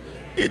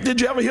it.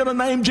 Did you ever hear the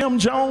name Jim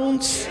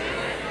Jones?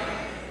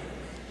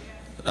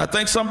 I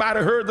think somebody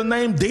heard the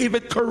name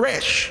David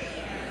Koresh.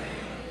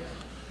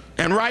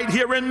 And right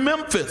here in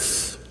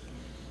Memphis,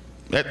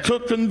 at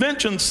Cook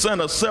Convention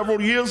Center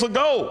several years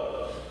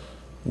ago,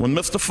 when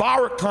Mr.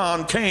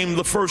 Farrakhan came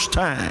the first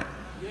time,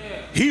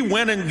 he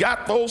went and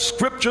got those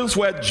scriptures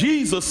where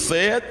Jesus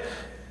said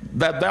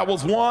that there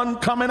was one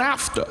coming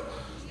after.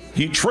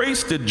 He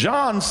traced it.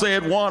 John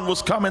said one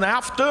was coming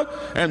after,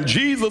 and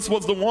Jesus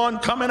was the one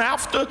coming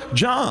after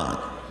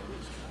John.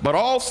 But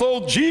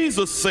also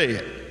Jesus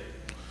said,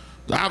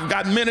 I've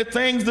got many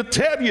things to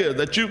tell you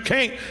that you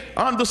can't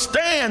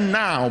understand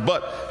now,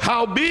 but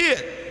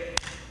howbeit,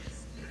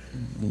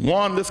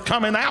 one that's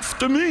coming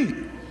after me.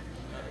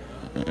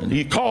 And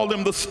he called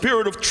him the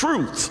Spirit of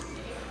Truth.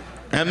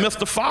 And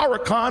Mr.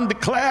 Farrakhan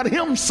declared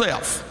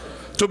himself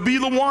to be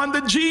the one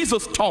that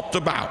Jesus talked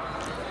about.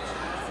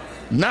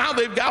 Now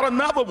they've got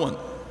another one,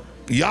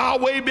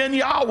 Yahweh ben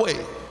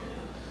Yahweh.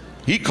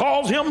 He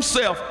calls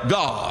himself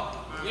God.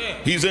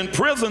 He's in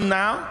prison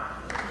now,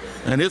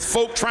 and his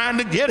folk trying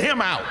to get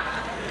him out.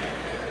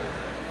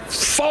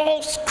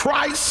 False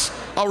Christs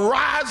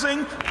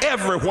arising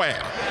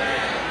everywhere.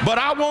 But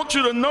I want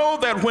you to know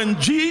that when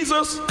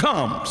Jesus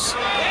comes,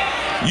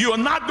 you are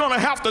not going to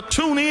have to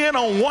tune in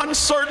on one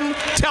certain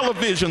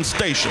television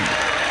station.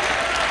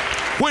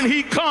 When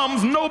he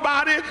comes,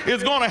 nobody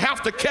is going to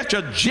have to catch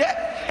a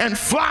jet and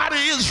fly to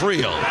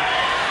Israel.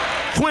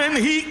 When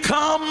he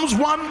comes,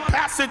 one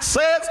passage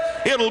says,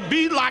 it'll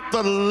be like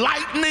the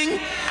lightning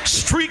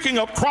streaking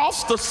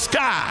across the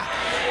sky.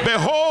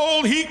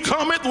 Behold, he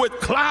cometh with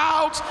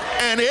clouds,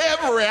 and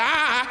every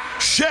eye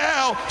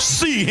shall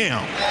see him.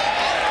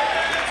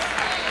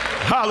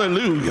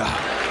 Hallelujah.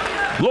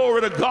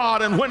 Glory to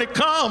God. And when it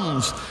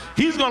comes,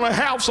 he's going to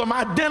have some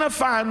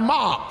identifying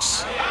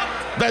marks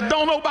that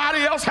don't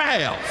nobody else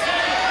have.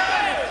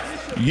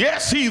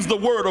 Yes, he's the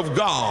Word of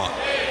God,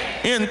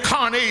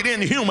 incarnate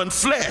in human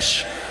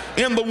flesh.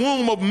 In the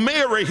womb of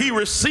Mary, he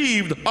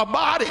received a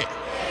body.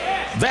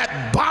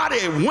 That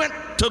body went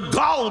to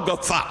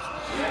Golgotha.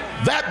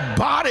 That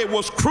body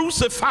was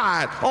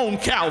crucified on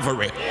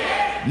Calvary.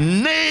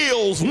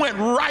 Nails went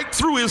right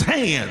through his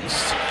hands.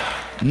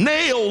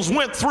 Nails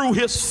went through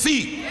his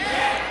feet.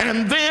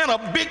 And then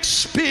a big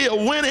spear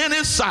went in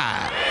his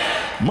side.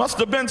 Must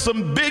have been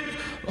some big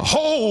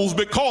holes,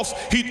 because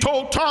he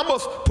told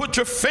Thomas, put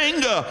your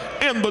finger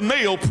in the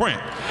nail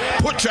print,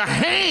 put your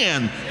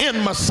hand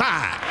in my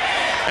side.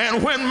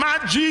 And when my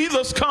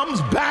Jesus comes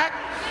back,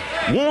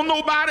 won't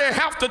nobody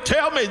have to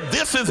tell me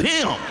this is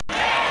him,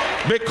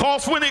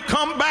 because when he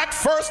come back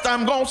first,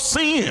 I'm gonna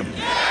see him.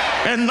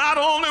 And not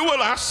only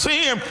will I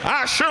see him,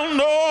 I shall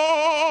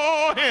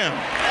know him.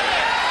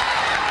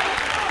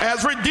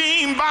 As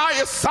redeemed by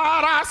his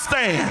side I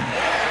stand.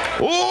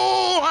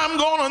 Oh, I'm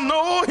gonna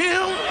know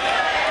him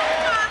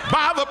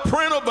by the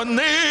print of a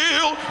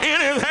nail in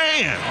his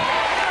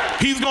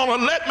hand. He's going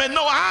to let me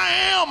know I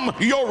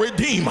am your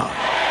Redeemer.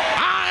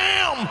 I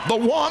am the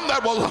one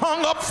that was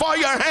hung up for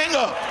your hang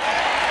up.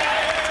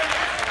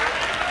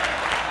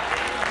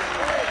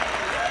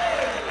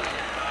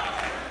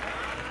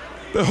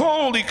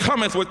 Behold, he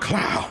cometh with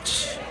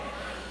clouds.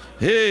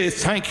 Hey,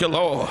 thank you,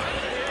 Lord.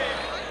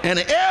 And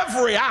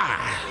every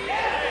eye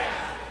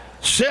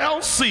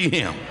shall see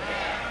him.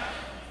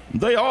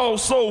 They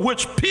also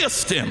which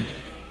pierced him,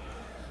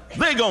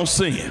 they're going to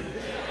see him.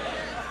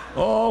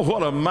 Oh,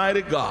 what a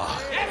mighty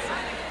God.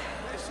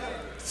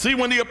 See,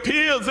 when he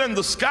appears in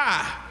the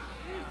sky,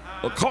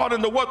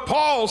 according to what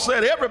Paul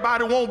said,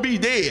 everybody won't be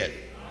dead.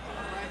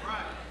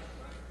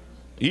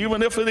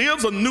 Even if it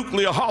is a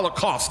nuclear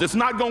holocaust, it's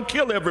not going to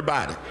kill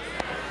everybody.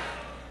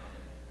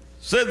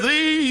 Said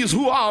these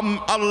who are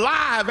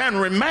alive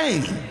and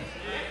remain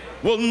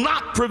will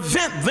not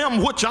prevent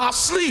them which are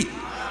asleep.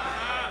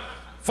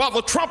 For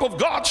the trump of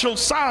God shall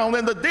sound,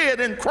 and the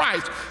dead in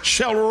Christ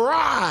shall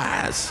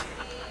rise.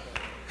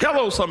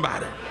 Hello,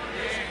 somebody.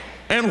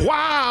 And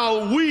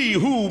while we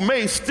who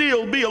may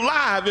still be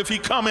alive, if he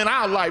come in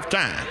our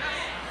lifetime,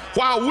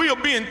 while we are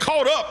being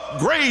caught up,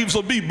 graves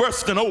will be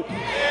bursting open.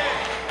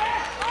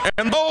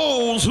 And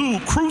those who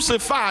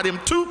crucified him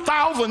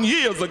 2,000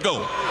 years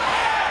ago,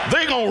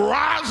 they're going to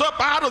rise up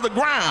out of the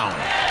ground.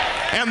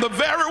 And the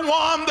very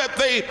one that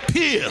they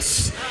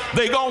pierced,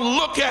 they're going to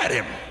look at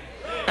him.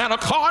 And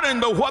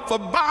according to what the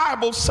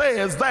Bible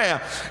says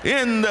there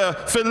in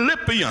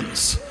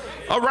Philippians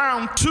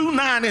around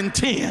 2:9 and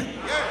 10,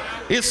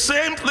 it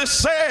simply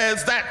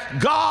says that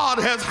God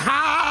has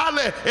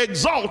highly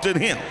exalted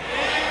him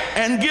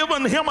and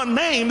given him a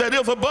name that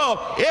is above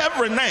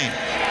every name,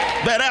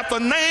 that at the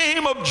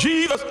name of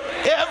Jesus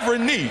every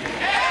knee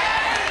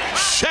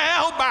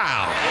shall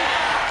bow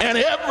and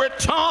every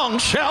tongue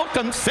shall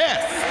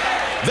confess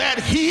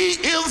that he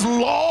is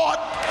Lord,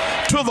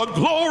 to the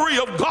glory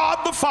of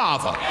God the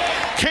Father.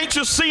 Can't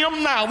you see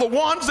them now, the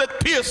ones that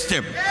pierced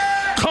him,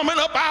 coming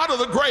up out of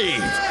the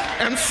grave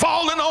and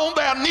falling on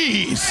their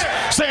knees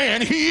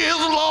saying he is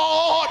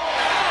Lord?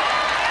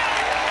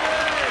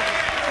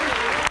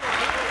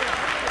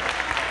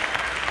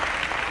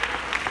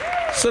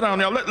 Sit down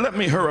now. Let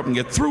me hurry up and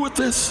get through with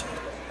this.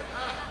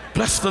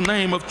 Bless the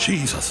name of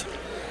Jesus.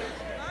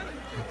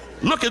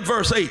 Look at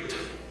verse 8.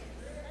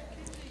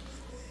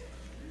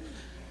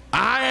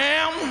 I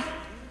am,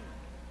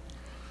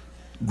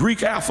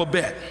 Greek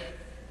alphabet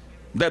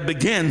that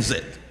begins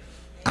it.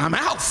 I'm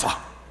Alpha.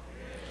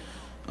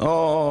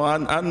 Oh,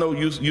 I know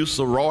you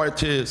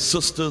sorority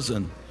sisters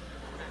and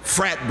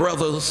frat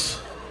brothers,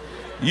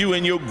 you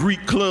in your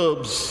Greek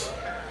clubs,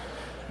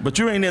 but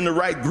you ain't in the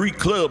right Greek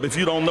club if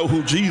you don't know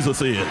who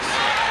Jesus is.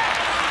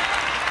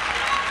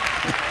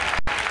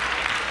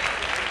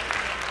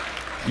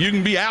 You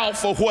can be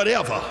Alpha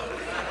whatever,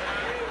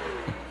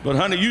 but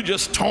honey, you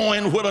just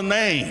toying with a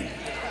name.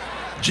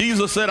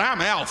 Jesus said,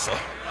 I'm Alpha.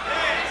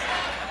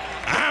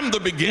 I'm the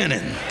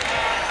beginning.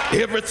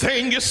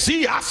 Everything you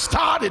see, I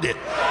started it.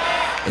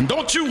 And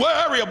don't you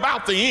worry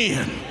about the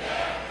end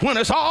when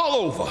it's all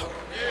over.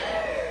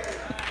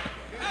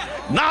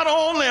 Not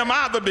only am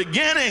I the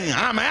beginning,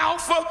 I'm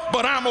Alpha,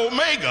 but I'm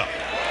Omega.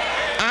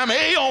 I'm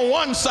A on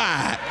one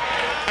side,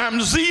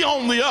 I'm Z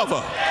on the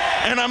other,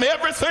 and I'm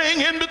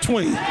everything in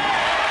between.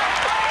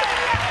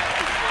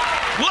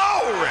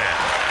 Glory.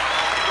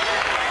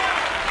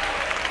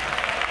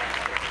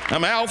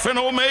 I'm Alpha and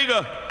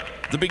Omega,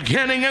 the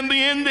beginning and the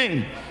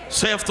ending,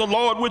 saith the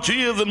Lord, which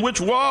is and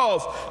which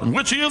was and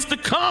which is to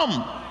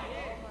come,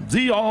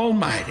 the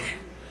Almighty.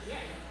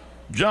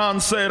 John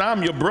said,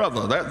 I'm your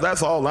brother.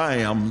 That's all I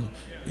am.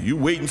 You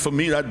waiting for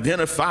me to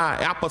identify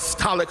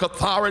apostolic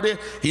authority?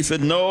 He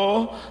said,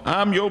 no,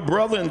 I'm your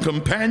brother and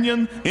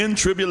companion in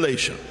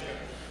tribulation.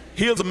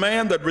 Here's a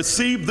man that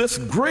received this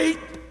great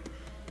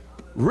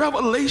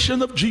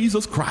revelation of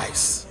Jesus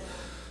Christ,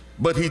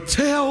 but he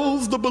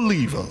tells the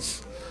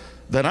believers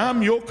that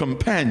I'm your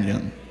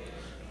companion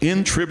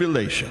in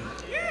tribulation.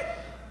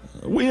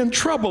 We're in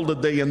trouble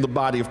today in the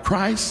body of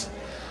Christ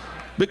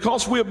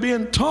because we're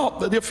being taught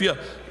that if your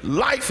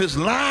life is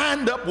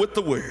lined up with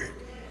the Word,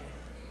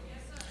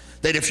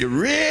 that if you're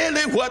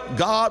really what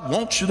God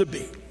wants you to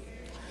be,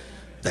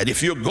 that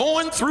if you're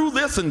going through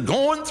this and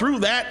going through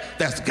that,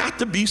 there's got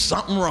to be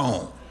something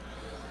wrong.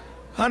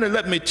 Honey,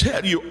 let me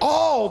tell you,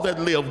 all that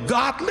live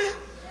godly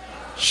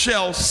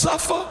shall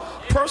suffer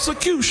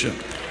persecution.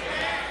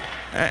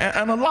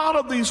 And a lot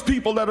of these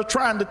people that are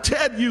trying to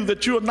tell you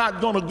that you're not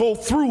going to go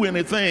through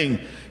anything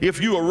if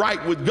you are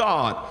right with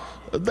God,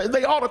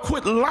 they ought to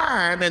quit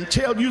lying and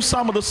tell you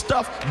some of the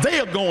stuff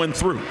they're going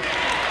through.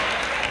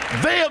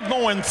 They're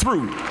going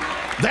through.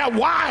 Their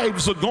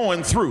wives are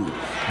going through.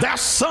 Their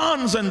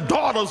sons and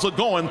daughters are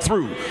going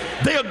through.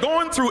 They are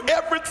going through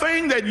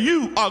everything that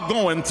you are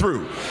going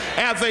through.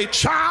 As a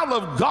child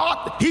of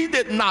God, He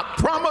did not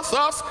promise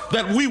us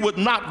that we would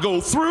not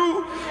go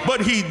through, but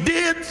He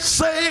did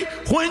say,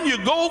 when you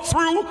go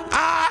through,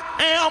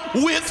 I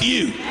am with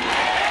you.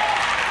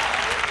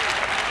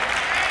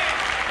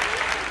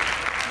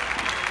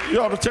 You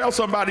ought to tell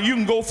somebody you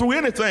can go through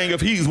anything if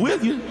He's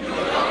with you.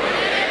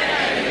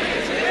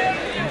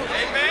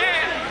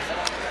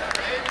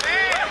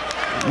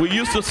 We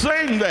used to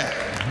sing that.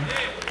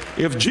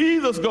 If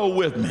Jesus go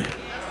with me,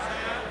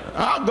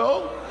 I'll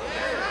go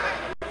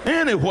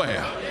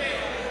anywhere.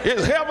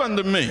 It's heaven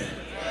to me.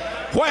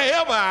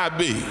 Wherever I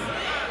be,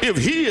 if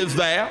He is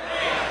there,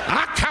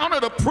 I count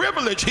it a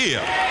privilege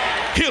here,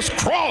 His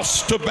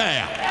cross to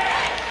bear.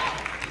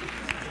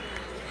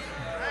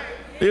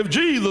 If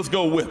Jesus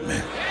go with me,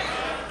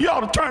 you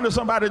ought to turn to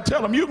somebody and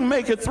tell them you can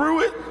make it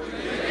through it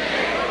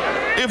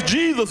if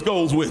Jesus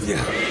goes with you.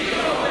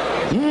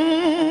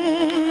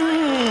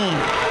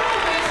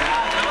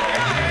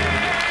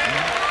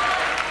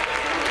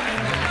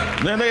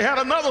 Then they had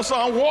another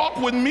song, walk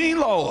with me,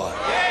 Lord.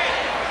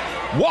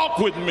 Walk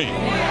with me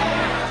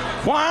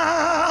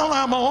while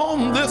I'm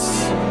on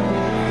this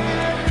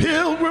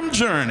pilgrim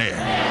journey.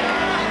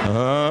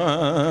 I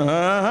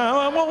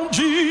want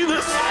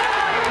Jesus.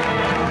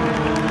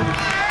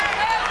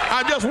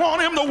 I just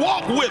want Him to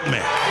walk with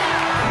me.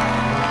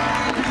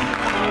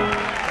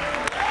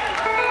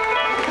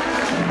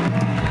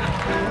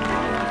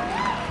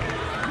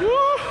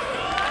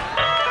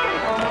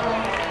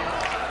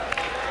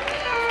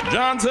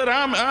 John said,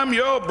 I'm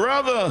your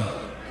brother.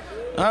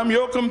 I'm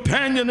your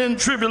companion in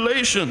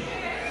tribulation.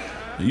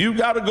 You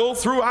got to go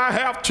through, I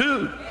have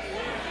too.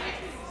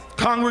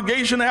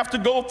 Congregation have to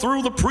go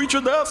through, the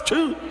preacher does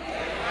too.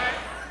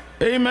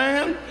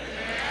 Amen.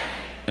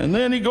 And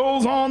then he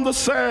goes on to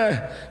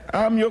say,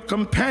 I'm your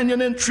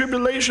companion in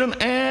tribulation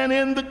and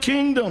in the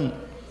kingdom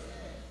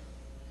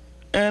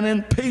and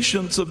in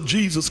patience of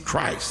Jesus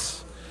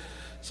Christ.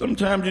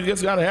 Sometimes you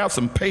just got to have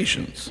some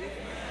patience.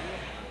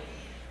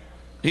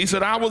 He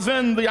said, I was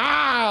in the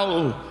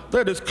isle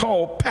that is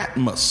called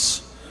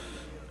Patmos.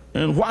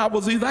 And why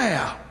was he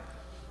there?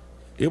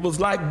 It was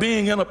like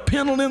being in a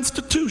penal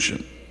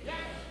institution.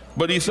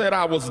 But he said,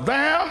 I was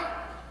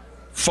there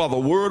for the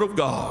word of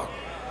God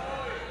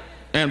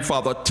and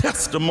for the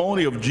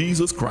testimony of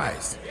Jesus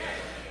Christ.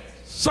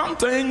 Some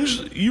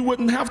things you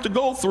wouldn't have to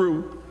go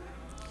through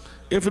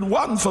if it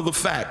wasn't for the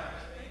fact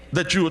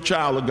that you're a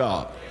child of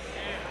God.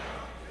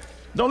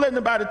 Don't let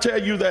anybody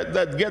tell you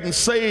that getting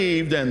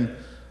saved and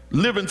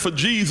living for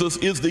Jesus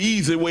is the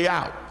easy way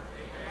out.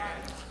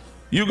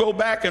 You go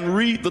back and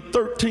read the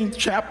 13th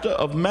chapter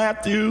of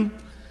Matthew,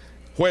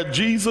 where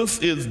Jesus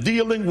is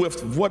dealing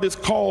with what is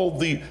called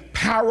the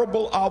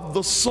parable of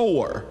the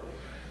sower.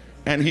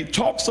 And he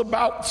talks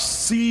about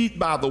seed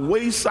by the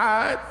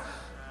wayside,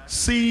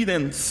 seed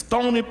in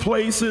stony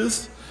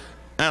places,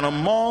 and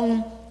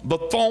among the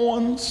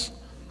thorns,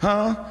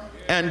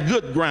 and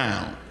good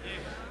ground.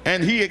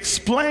 And he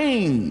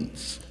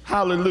explains,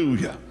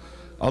 hallelujah,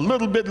 a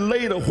little bit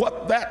later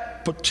what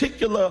that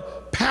particular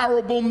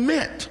parable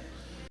meant.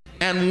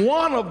 And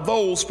one of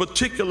those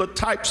particular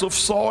types of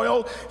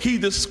soil he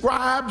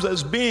describes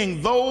as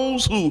being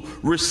those who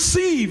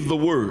receive the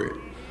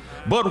word,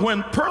 but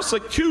when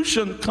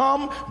persecution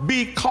comes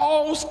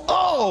because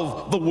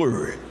of the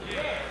word.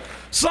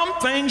 Some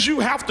things you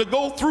have to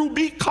go through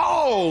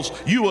because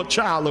you're a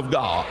child of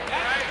God.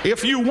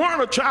 If you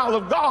weren't a child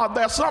of God,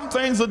 there's some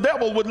things the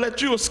devil would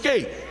let you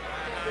escape.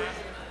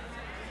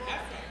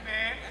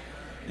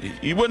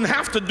 He wouldn't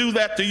have to do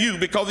that to you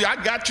because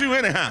I got you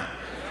anyhow.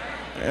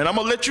 And I'm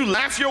going to let you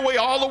laugh your way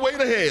all the way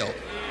to hell.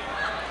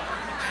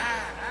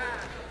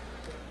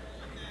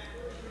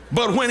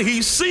 But when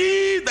he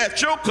sees that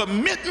your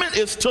commitment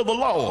is to the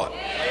Lord,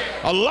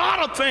 a lot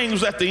of things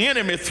that the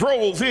enemy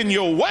throws in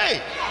your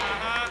way,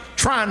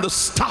 trying to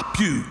stop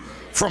you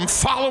from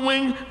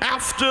following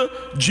after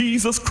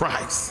Jesus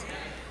Christ.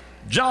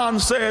 John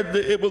said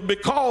that it was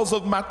because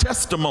of my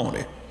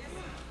testimony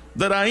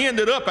that I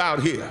ended up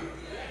out here.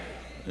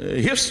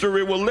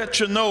 History will let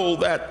you know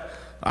that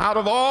out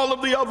of all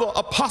of the other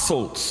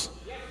apostles,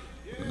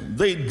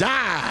 they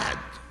died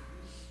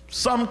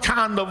some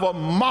kind of a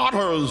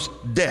martyr's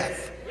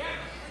death.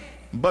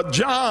 But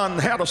John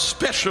had a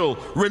special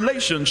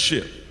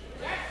relationship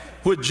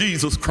with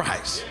Jesus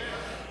Christ,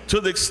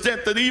 to the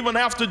extent that even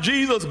after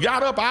Jesus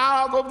got up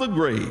out of the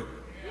grave,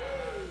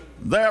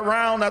 there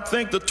around, I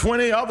think, the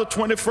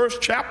 21st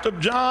chapter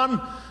of John,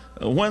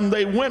 when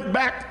they went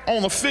back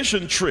on a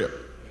fishing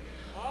trip,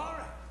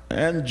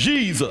 and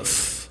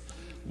Jesus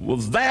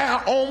was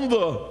there on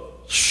the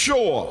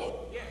shore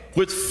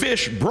with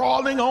fish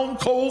broiling on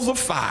coals of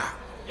fire,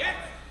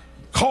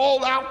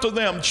 called out to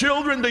them,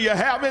 "Children, do you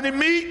have any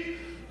meat?"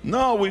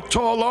 "No, we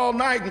toiled all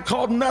night and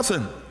caught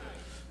nothing."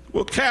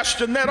 "Well, cast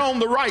your net on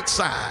the right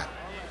side."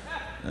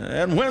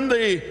 And when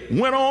they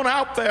went on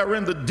out there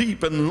in the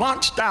deep and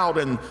launched out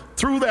and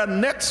threw their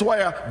nets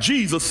where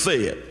Jesus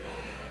said,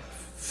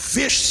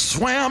 fish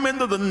swam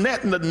into the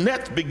net and the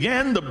net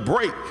began to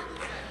break.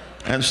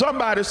 And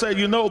somebody said,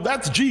 you know,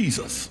 that's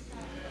Jesus.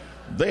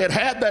 They had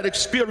had that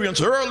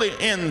experience early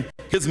in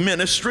his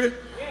ministry,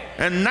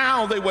 and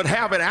now they would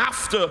have it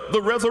after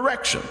the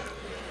resurrection.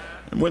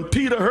 And when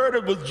Peter heard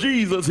it was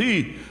Jesus,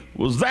 he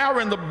was there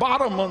in the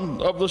bottom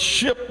of the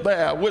ship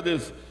there with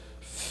his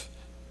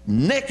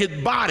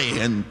naked body,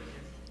 and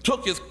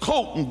took his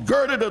coat and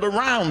girded it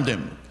around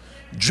him,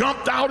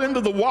 jumped out into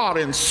the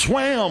water and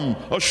swam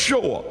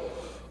ashore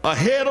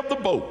ahead of the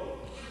boat.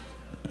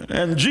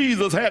 And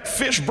Jesus had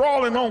fish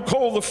broiling on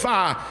coals of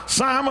fire.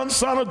 "Simon,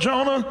 son of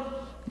Jonah,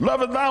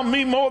 lovest thou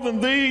me more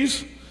than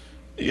these?"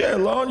 "Yeah,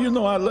 Lord, you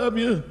know I love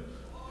you.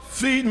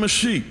 Feed my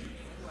sheep."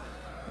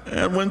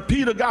 And when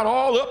Peter got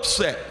all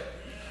upset,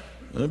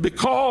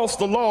 because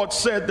the Lord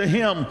said to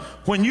him,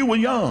 "When you were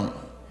young,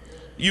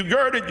 you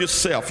girded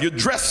yourself, you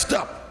dressed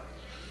up,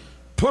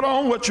 put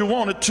on what you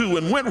wanted to,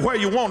 and went where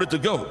you wanted to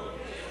go.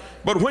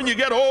 But when you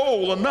get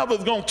old,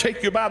 another's going to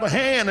take you by the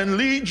hand and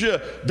lead you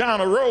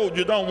down a road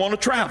you don't want to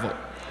travel."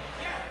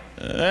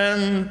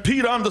 And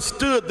Peter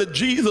understood that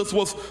Jesus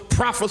was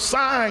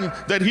prophesying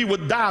that he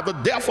would die the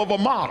death of a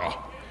martyr.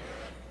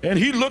 And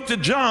he looked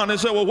at John and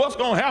said, "Well, what's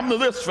going to happen to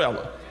this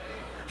fella?"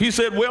 He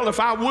said, "Well, if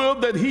I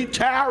would that he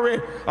tarry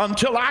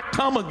until I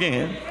come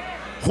again,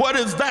 what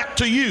is that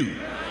to you?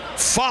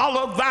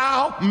 Follow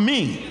thou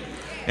me."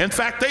 In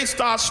fact, they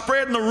start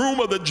spreading the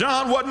rumor that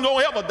John wasn't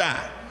going to ever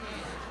die.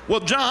 Well,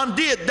 John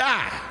did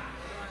die,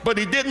 but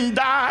he didn't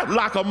die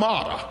like a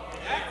martyr.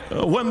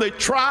 When they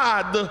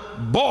tried to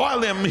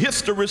boil him,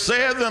 history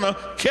says, in a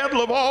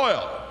kettle of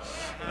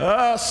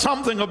oil,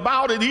 something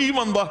about it,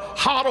 even the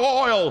hot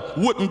oil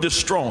wouldn't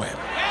destroy him.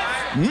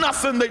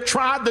 Nothing they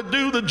tried to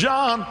do to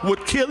John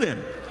would kill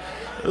him.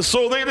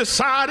 So they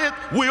decided,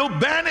 we'll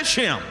banish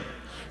him.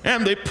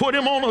 And they put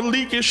him on a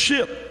leaky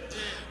ship,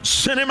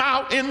 sent him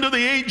out into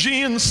the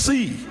Aegean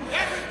Sea,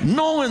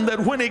 knowing that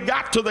when he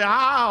got to the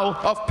Isle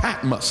of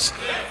Patmos,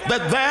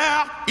 that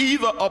there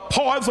either a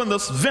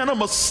poisonous,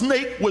 venomous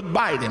snake would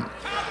bite him,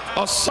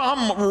 or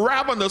some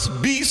ravenous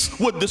beast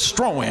would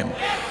destroy him,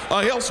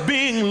 or else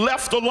being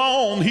left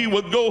alone, he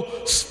would go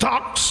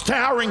stark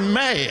staring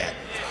mad.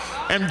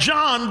 And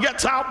John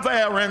gets out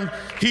there and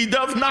he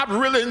does not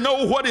really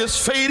know what his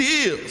fate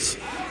is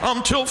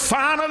until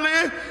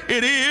finally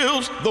it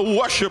is the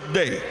worship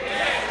day.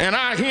 And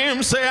I hear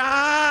him say,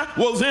 "I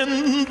was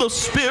in the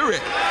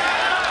Spirit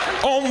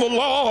on the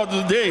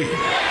Lord's day."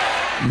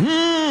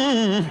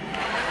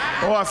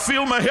 Oh, I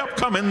feel my help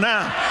coming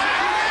now.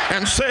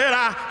 And said,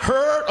 "I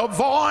heard a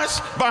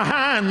voice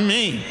behind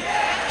me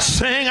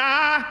saying,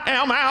 I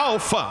am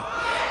Alpha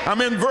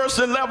I'm in verse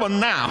 11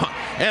 now.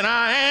 And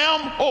I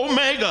am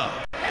Omega.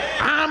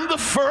 I'm the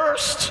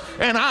first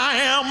and I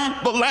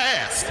am the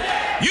last.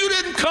 You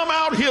didn't come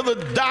out here to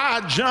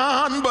die,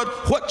 John, but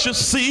what you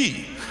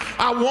see,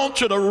 I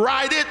want you to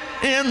write it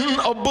in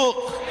a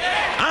book.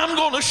 I'm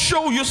going to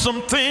show you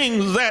some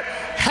things that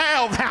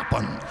have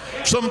happened,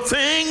 some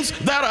things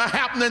that are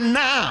happening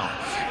now,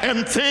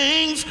 and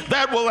things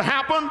that will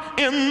happen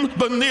in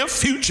the near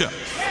future.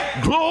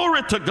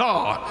 Glory to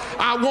God.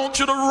 I want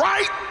you to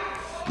write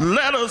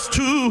letters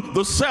to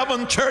the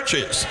 7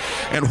 churches.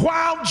 And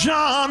while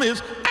John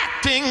is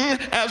acting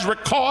as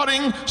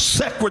recording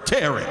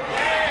secretary,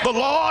 the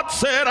Lord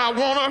said, I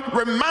want to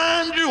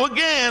remind you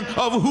again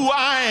of who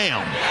I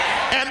am.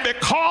 And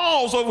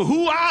because of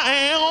who I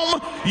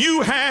am,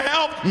 you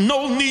have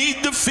no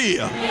need to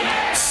fear.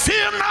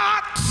 Fear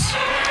not,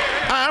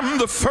 I'm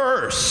the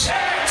first.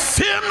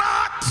 Fear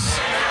not,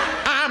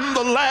 I'm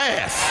the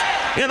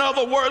last. In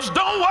other words,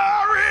 don't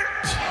worry,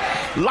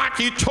 like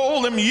he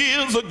told him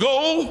years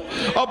ago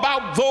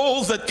about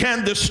those that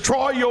can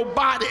destroy your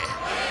body,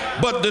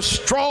 but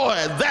destroy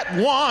that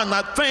one.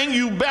 That thing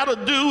you better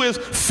do is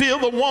fear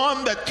the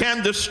one that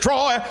can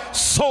destroy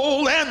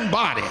soul and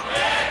body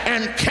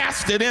and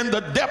cast it in the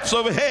depths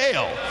of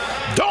hell.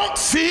 Don't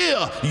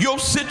fear your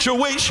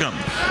situation.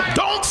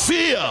 Don't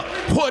fear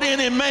what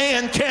any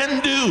man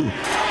can do.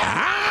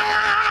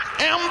 I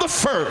am the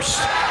first.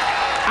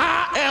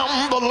 I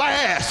am the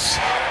last.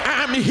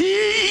 I'm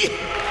he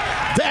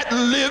that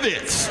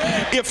liveth.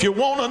 If you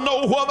want to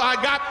know whether I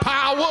got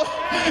power,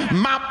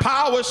 my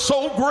power is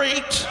so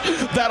great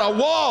that I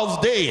was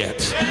dead,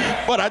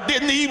 but I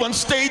didn't even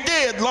stay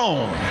dead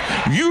long.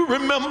 You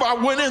remember I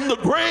went in the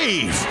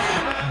grave,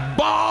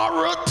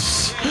 borrowed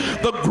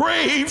the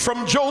grave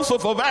from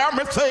Joseph of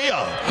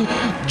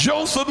Arimathea.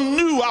 Joseph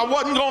knew I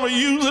wasn't going to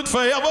use it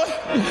forever.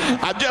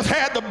 I just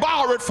had to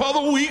borrow it for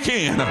the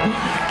weekend.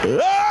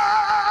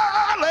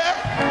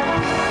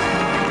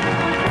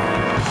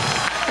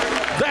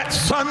 That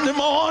Sunday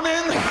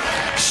morning,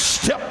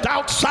 stepped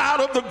outside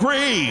of the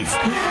grave,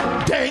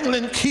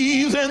 dangling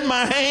keys in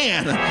my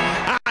hand.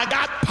 I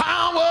got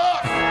power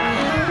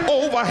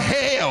over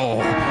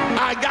hell.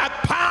 I got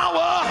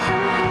power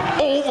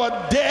over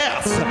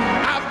death.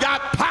 I've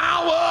got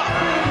power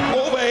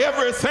over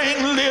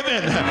everything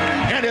living.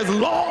 And as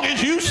long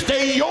as you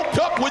stay yoked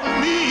up with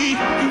me,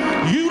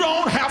 you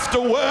don't have to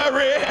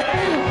worry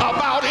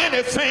about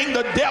anything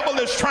the devil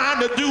is trying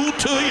to do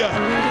to you.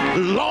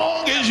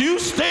 Long as you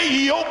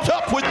stay yoked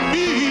up with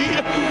me,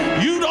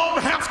 you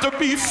don't have to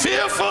be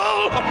fearful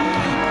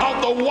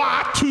of the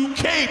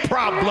Y2K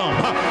problem,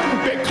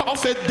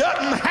 because it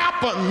doesn't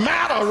happen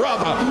matter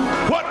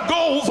of what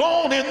goes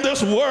on in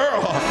this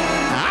world.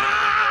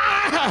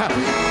 I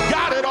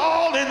got it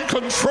all in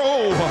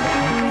control.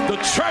 The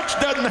church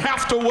doesn't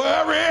have to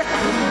worry,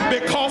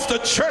 because the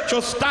church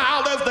is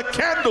styled as the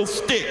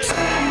candlesticks.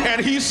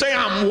 And he say,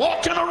 I'm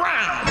walking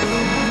around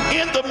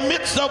in the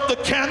midst of the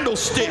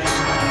candlesticks.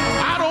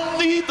 I don't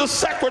need the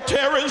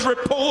secretary's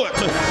report.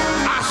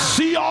 I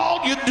see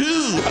all you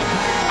do.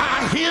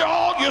 I hear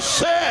all you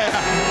say.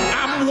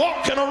 I'm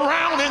walking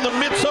around in the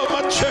midst of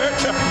a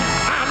church.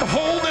 I'm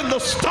holding the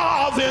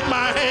stars in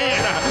my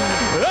hand.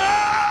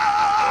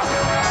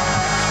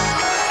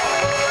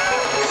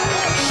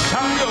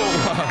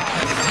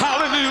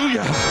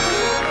 Hallelujah.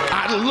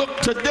 I look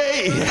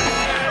today,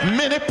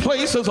 many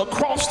places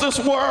across this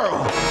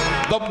world,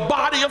 the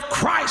body of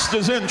Christ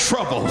is in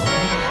trouble.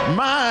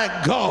 My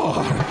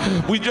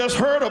God, we just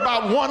heard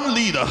about one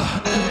leader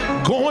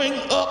going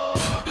up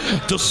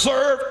to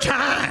serve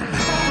time.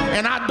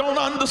 And I don't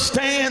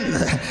understand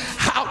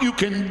how you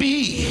can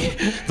be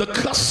the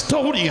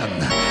custodian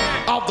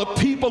of the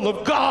people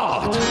of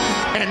God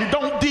and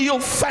don't deal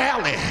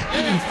fairly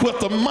with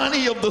the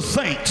money of the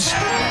saints.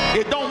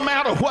 It don't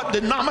matter what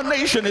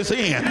denomination it's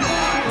in.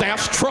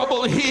 There's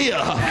trouble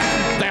here.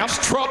 There's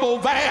trouble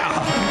there.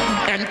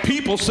 And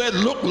people said,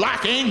 look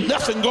like ain't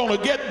nothing gonna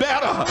get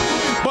better.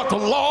 But the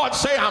Lord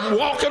say, I'm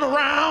walking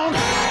around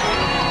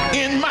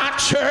in my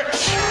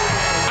church.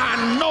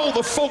 I know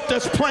the folk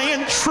that's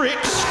playing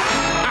tricks.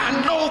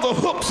 I know the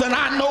hooks and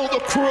I know the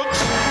crooks.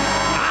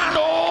 I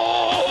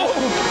know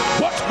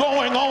what's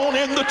going on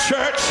in the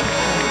church.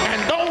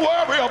 And don't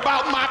worry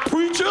about my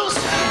preachers.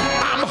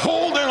 I'm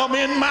holding them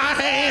in my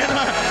hand.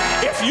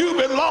 If you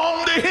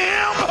belong to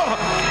him,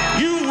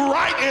 you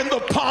right in the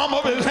palm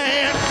of his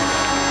hand.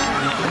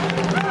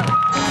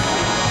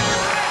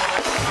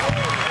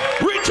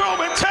 Reach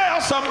over and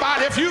tell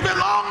somebody, if you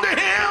belong to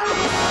him,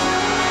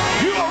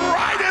 you are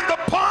right in the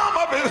palm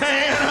of his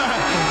hand.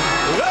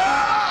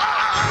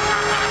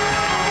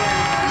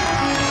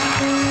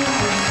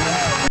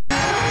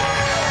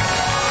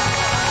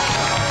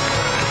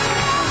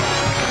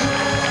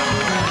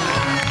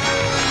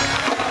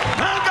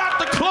 I got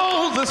to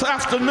close this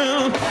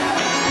afternoon.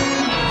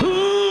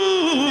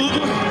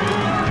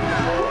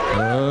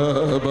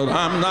 But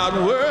I'm not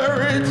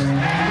worried.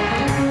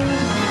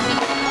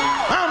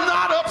 I'm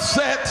not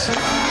upset.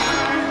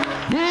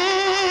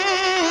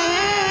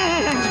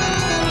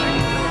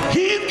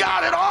 He's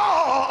got it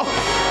all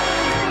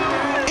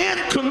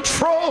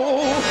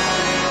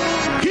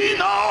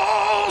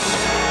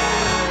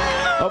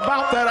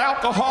about that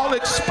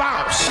alcoholic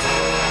spouse.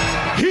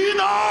 He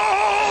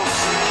knows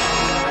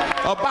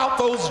about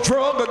those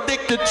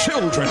drug-addicted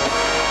children.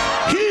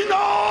 He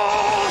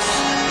knows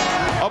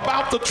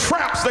about the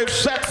traps they've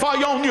set for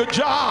you on your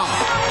job.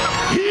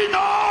 He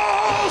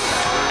knows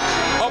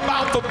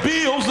about the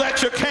bills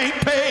that you can't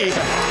pay.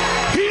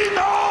 He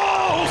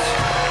knows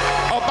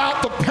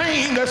about the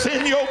pain that's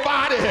in your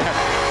body.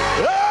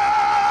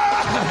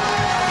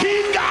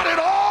 He got it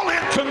all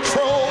in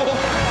control.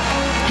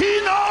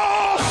 He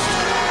knows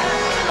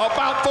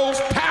about those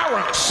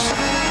parents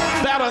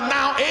that are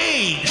now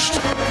aged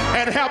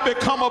and have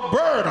become a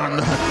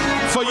burden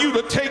for you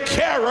to take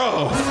care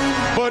of.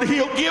 But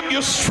he'll give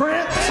you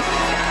strength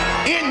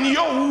in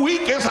your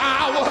weakest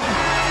hour.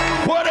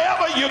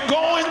 Whatever you're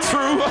going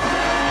through,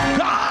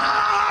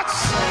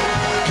 God's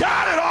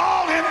got it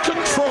all in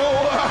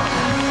control.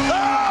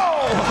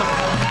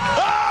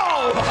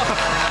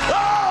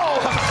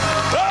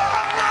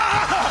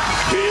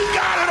 He's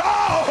got it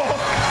all.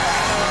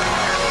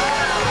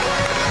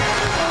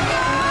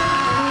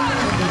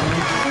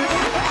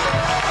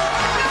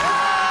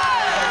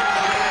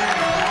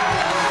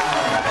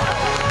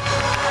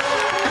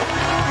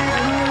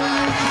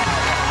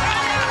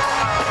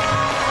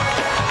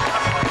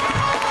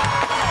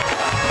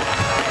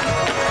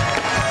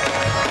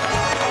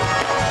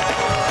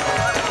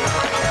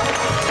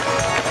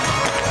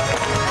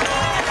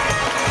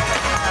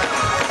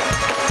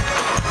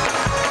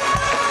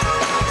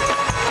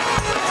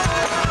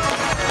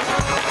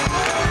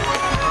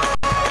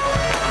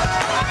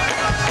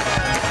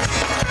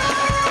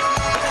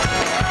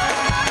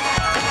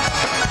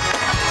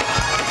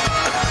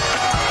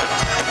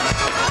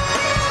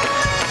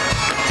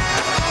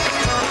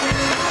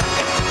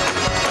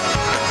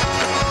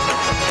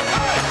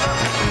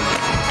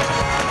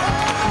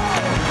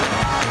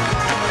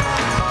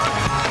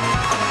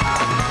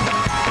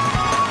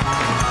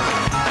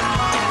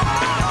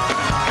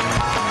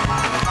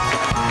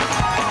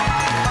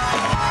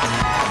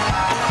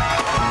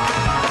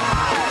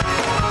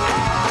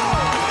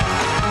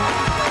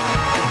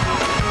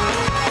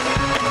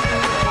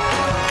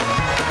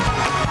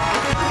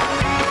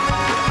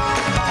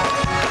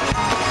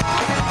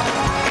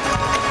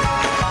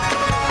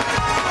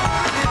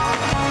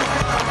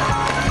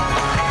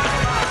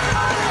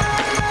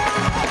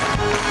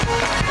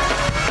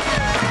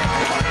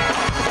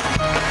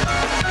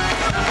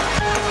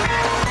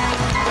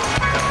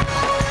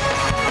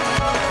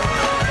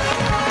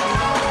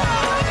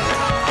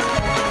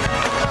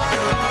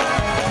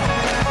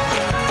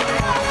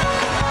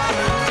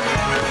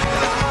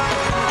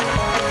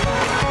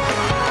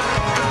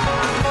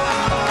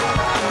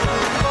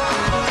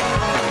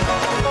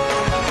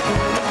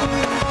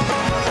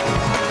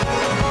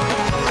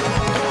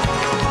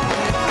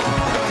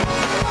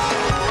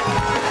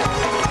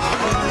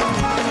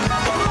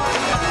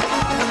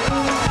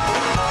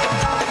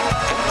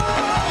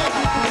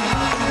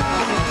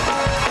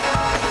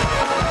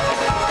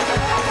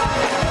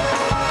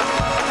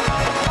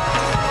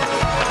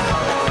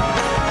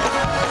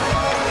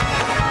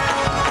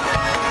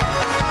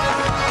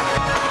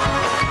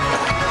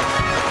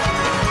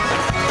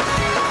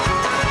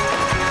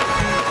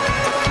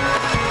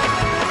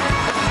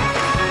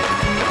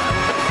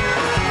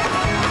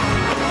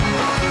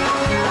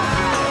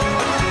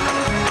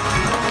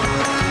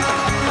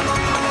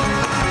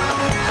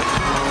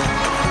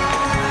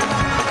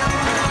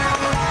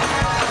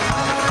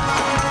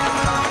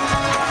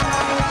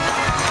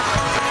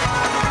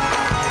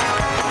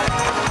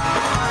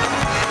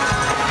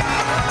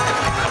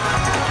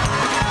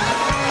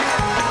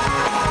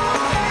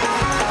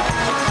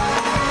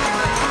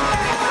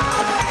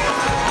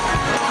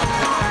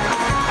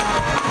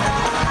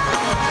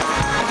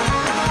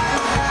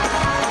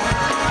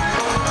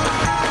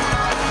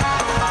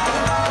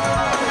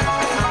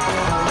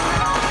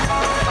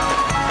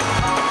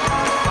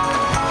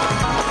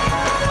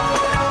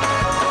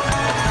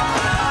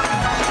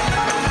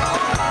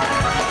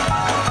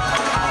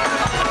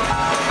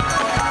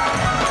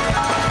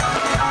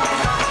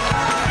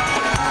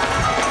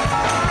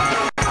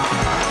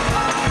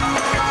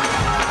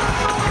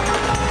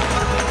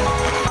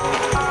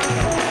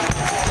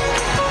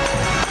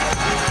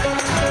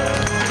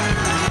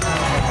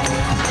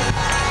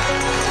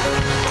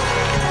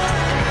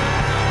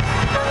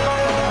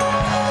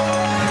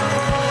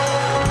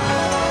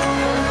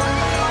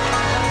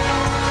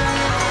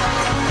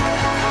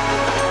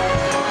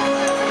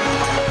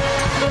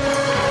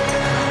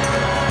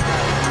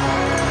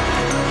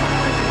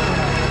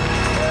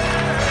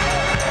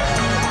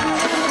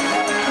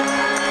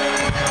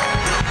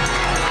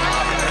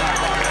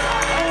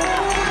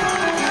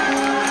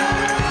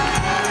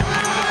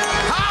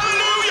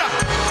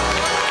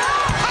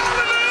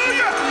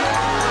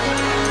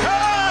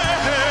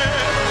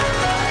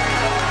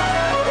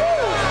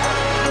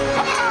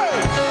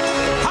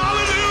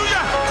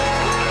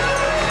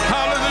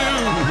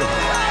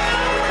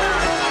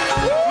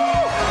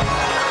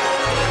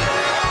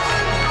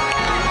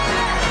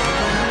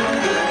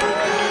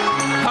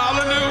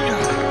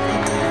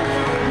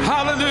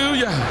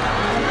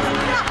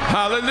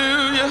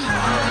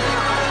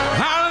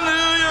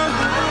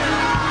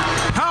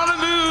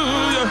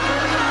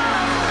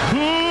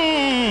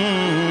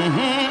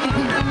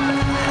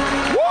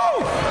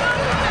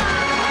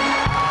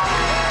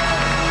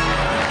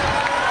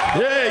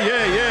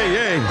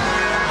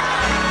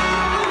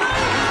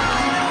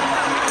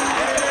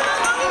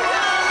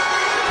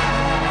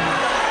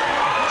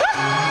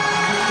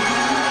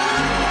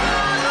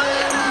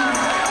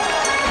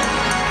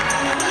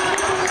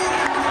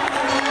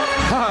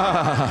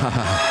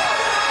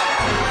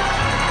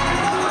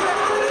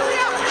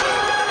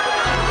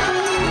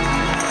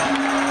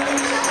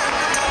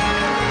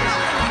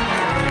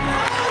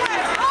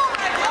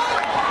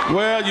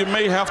 Well, you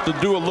may have to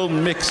do a little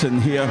mixing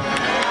here.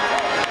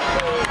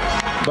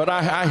 But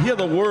I hear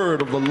the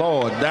word of the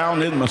Lord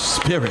down in my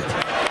spirit.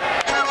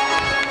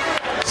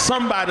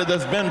 Somebody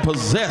that's been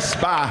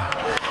possessed by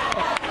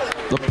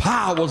the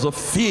powers of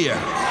fear.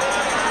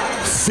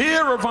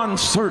 Fear of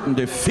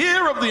uncertainty,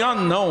 fear of the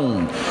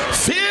unknown,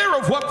 fear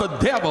of what the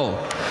devil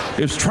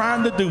is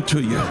trying to do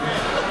to you.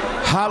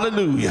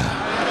 Hallelujah.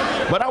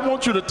 But I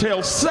want you to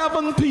tell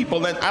 7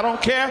 people, and I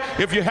don't care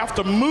if you have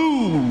to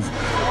move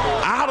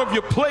out of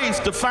your place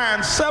to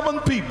find 7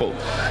 people.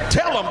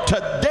 Tell them,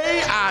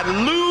 today I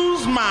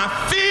lose my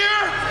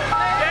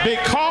fear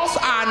because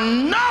I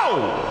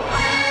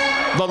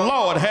know the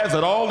Lord has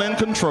it all in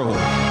control.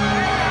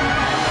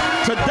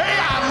 Today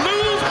I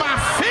lose my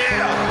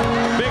fear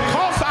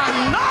because I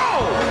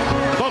know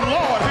the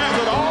Lord has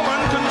it all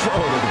in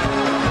control.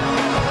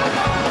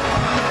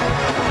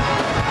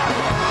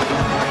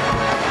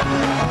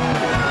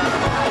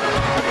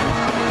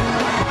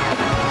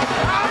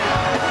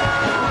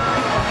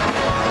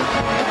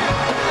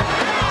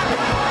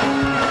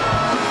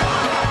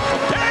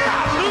 Today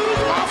I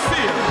lose my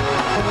fear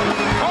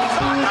because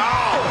I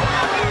know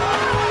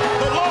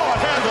the Lord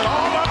has it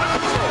all under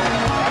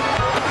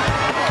control.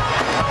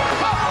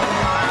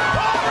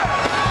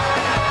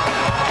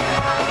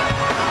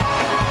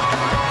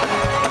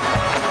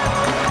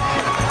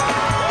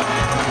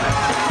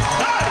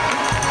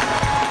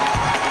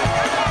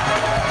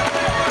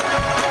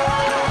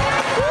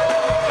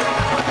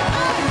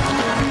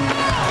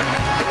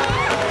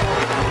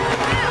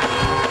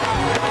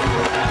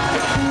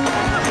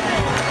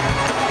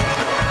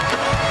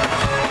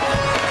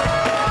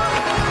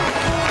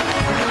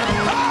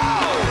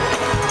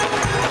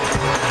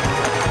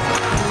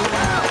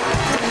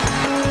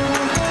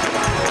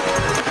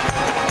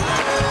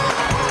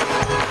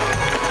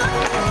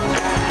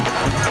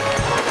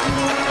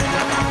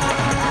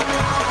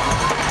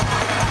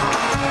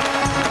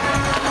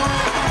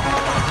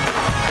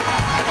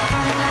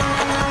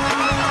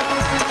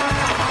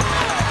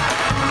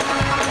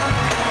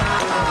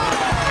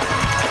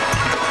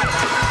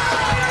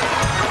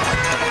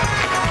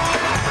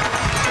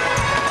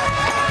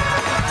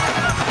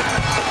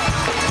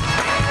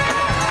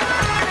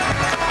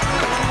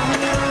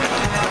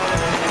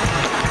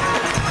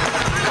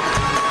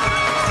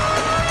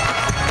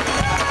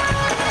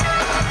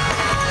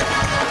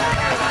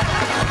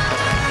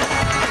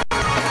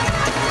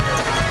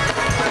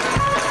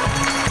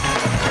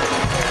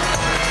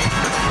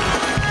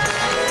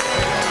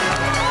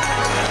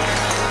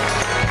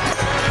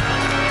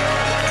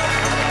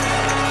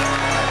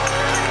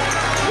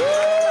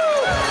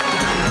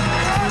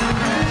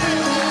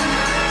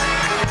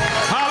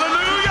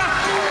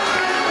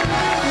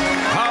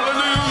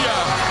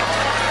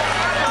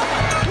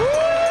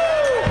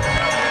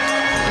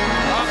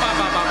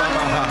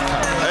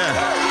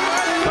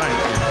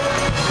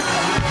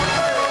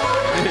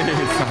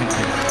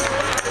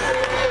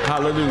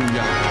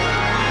 Hallelujah.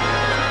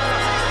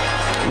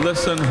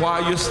 Listen,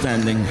 while you're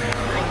standing,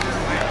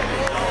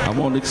 I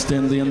want to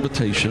extend the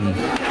invitation.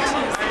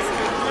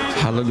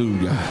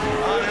 Hallelujah.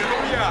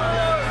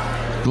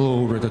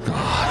 Glory to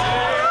God.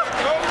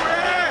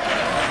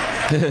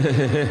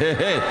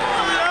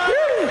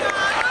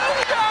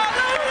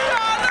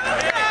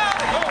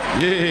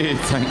 Yeah,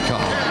 thank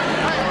God.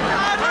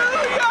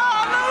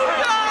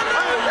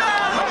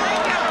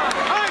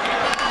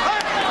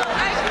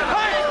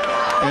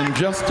 In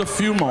just a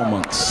few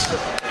moments,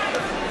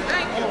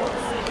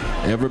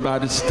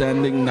 everybody's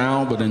standing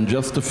now, but in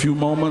just a few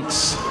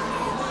moments,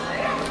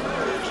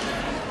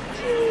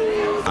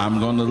 I'm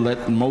going to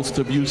let most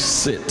of you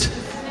sit.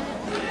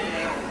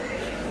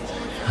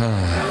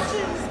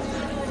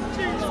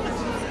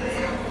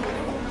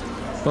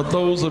 But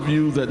those of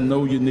you that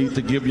know you need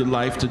to give your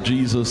life to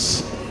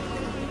Jesus,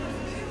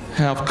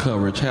 have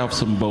courage, have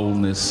some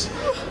boldness.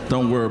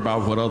 Don't worry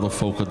about what other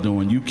folk are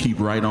doing. You keep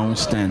right on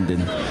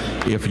standing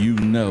if you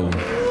know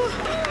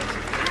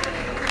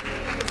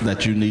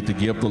that you need to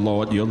give the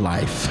Lord your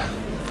life.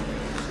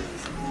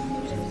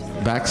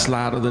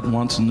 Backslider that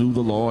once knew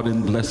the Lord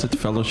in blessed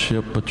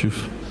fellowship, but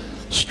you've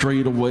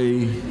strayed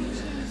away,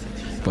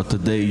 but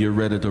today you're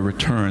ready to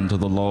return to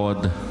the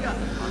Lord.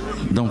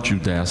 Don't you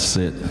dare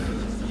sit.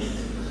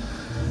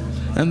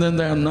 And then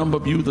there are a number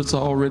of you that's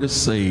already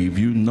saved.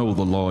 You know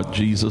the Lord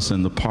Jesus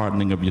and the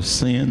pardoning of your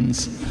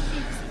sins,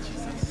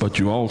 but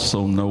you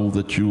also know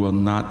that you are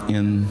not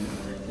in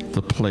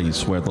the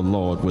place where the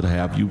Lord would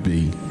have you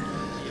be.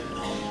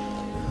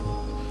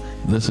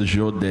 This is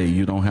your day.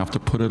 You don't have to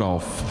put it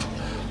off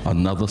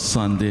another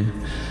Sunday.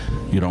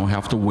 You don't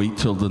have to wait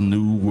till the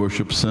new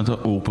worship center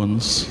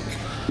opens.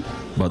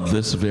 But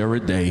this very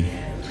day,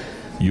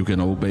 you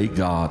can obey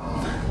God.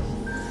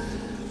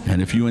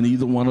 And if you're in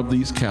either one of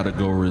these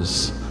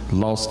categories,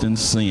 lost in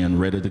sin,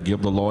 ready to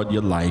give the Lord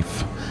your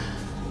life,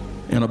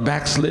 in a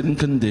backslidden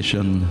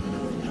condition,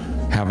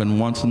 having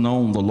once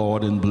known the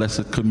Lord in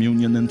blessed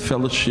communion and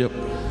fellowship,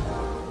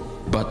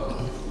 but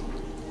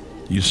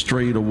you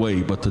strayed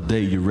away, but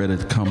today you're ready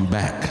to come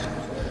back.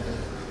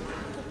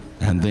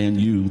 And then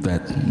you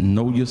that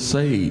know you're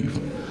saved,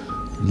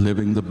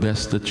 living the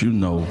best that you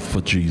know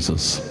for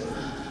Jesus,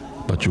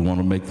 but you want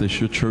to make this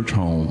your church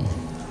home.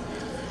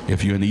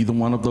 If you're in either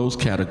one of those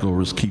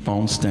categories, keep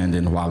on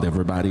standing while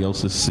everybody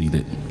else is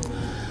seated.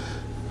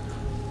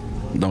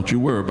 Don't you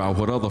worry about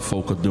what other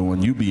folk are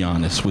doing. You be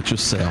honest with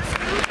yourself.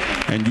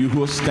 And you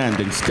who are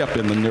standing, step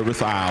in the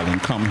nearest aisle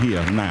and come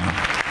here now.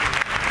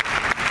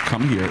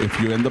 Come here. If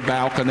you're in the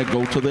balcony,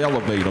 go to the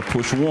elevator.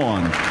 Push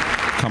 1.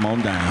 Come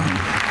on down.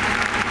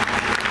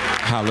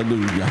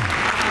 Hallelujah.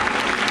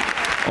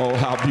 Oh,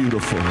 how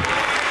beautiful.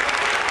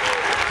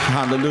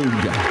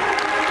 Hallelujah.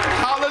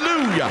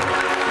 Hallelujah.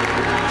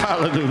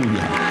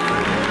 Hallelujah.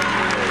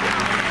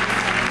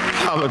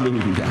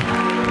 Hallelujah.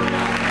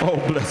 Oh,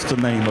 bless the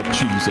name of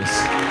Jesus.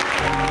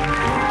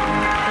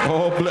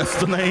 Oh, bless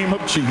the name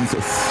of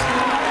Jesus.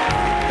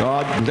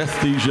 God bless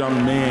these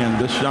young men,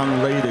 this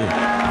young lady.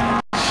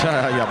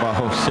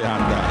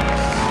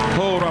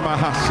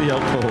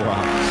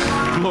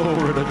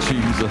 Glory to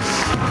Jesus.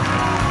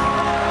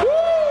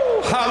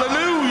 Woo!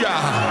 Hallelujah.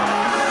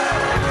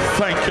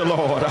 Thank you,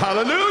 Lord.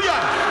 Hallelujah.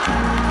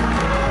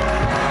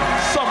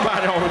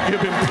 Somebody ought to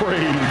give him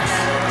praise.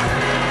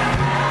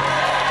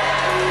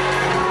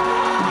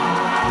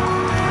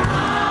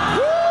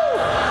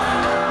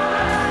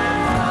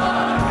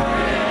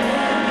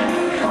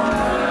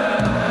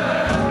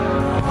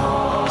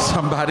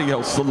 Somebody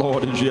else, the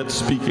Lord is yet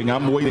speaking.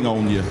 I'm waiting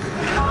on you.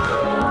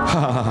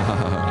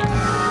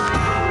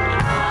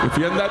 If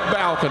you're in that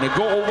balcony,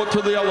 go over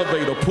to the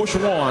elevator, push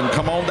 1,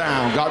 come on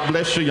down. God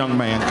bless you, young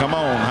man. Come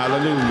on.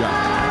 Hallelujah.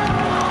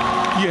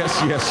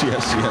 Yes, yes,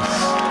 yes, yes.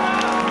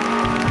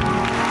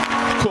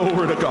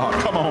 Glory to God.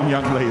 Come on,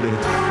 young lady.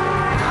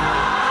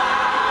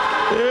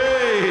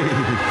 Hey.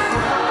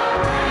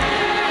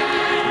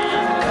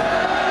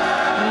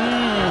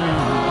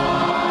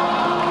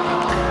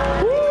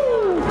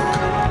 Woo.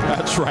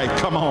 That's right.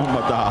 Come on,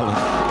 my darling.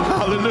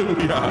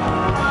 Hallelujah.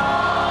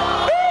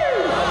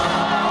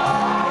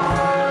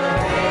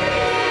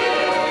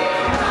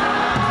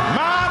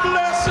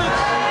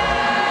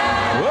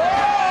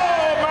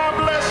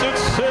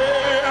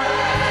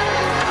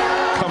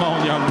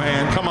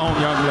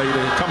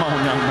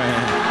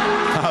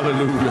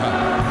 Hallelujah.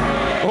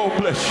 Oh,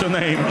 bless your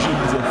name,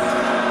 Jesus.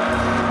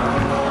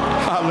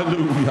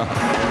 Hallelujah.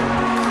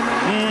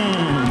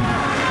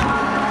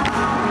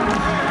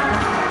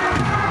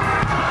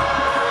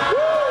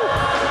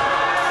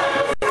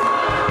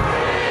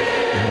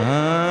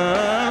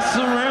 I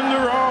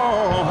surrender all.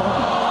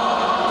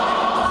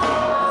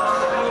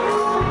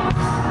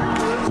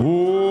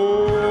 Oh,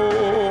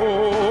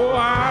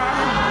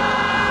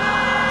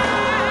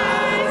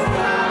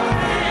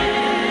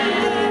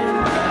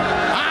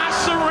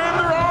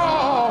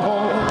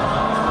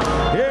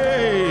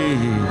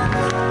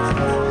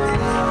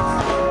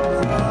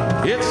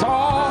 it's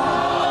all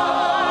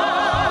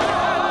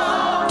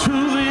to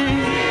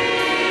thee,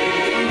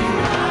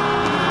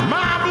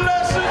 my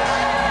blessed,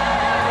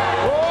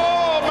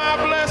 oh, my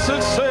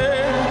blessed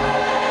Savior.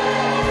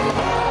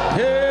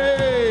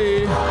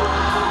 Hey,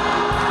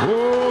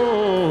 oh.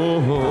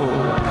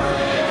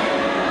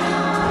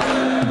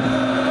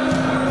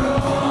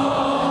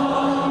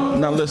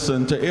 Now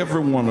listen, to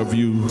every one of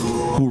you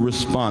who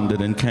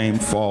responded and came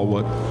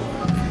forward,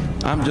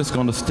 I'm just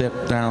going to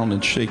step down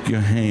and shake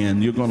your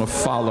hand. You're going to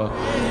follow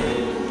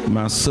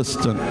my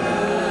assistant,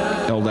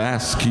 Elder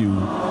Askew.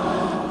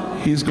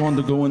 He's going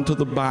to go into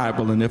the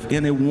Bible, and if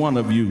any one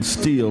of you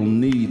still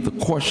need the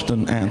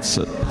question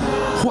answered,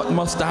 what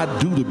must I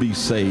do to be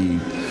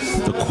saved?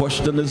 The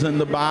question is in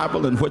the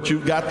Bible, and what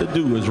you've got to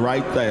do is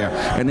right there.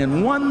 And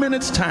in 1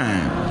 minute's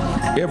time,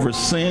 every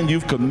sin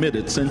you've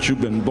committed since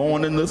you've been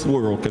born in this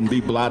world can be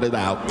blotted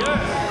out.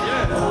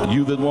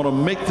 You that want to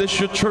make this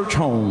your church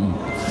home,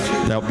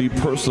 there'll be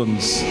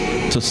persons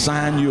to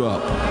sign you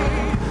up.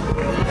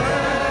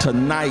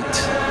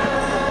 Tonight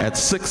at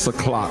 6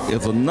 o'clock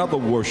is another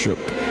worship.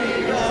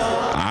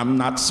 I'm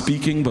not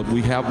speaking, but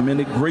we have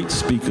many great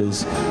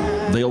speakers.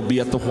 They'll be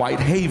at the White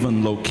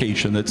Haven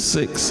location at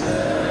 6.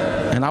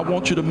 And I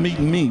want you to meet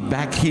me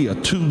back here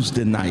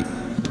Tuesday night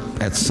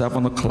at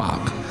 7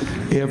 o'clock.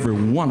 Every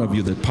one of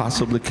you that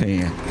possibly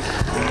can.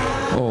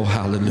 Oh,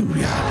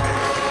 hallelujah.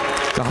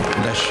 God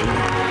bless you.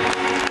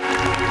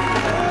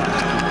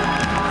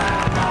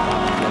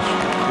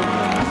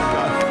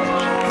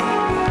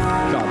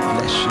 God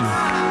bless you.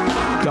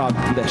 God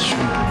bless you.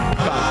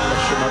 God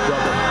bless you, my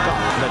brother.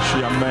 God bless you,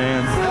 young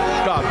man.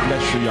 God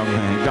bless you, young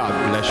man. God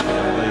bless you,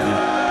 young lady.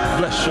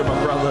 Bless you,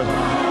 my brother.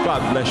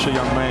 God bless you,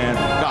 young man.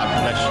 God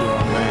bless you,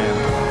 young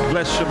man.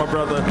 Bless you, my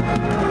brother.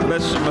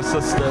 Bless you, my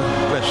sister.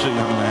 Bless you,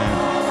 young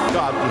man.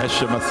 God bless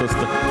you, my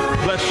sister.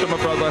 Bless you, my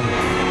brother.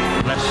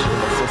 Bless you,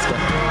 my sister.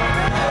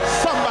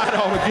 Somebody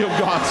ought to give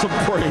God some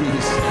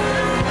praise.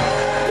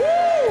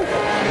 Woo!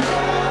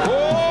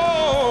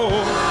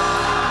 Oh,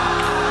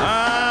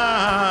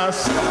 I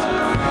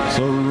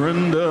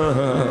surrender.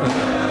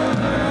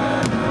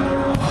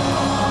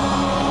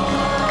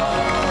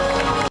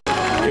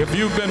 If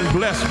you've been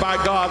blessed by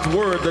God's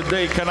word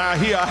today, can I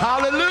hear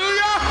hallelujah?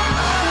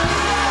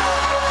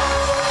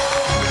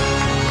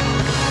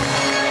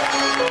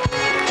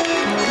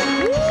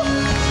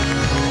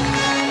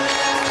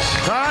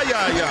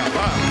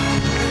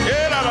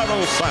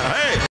 sound. Hey!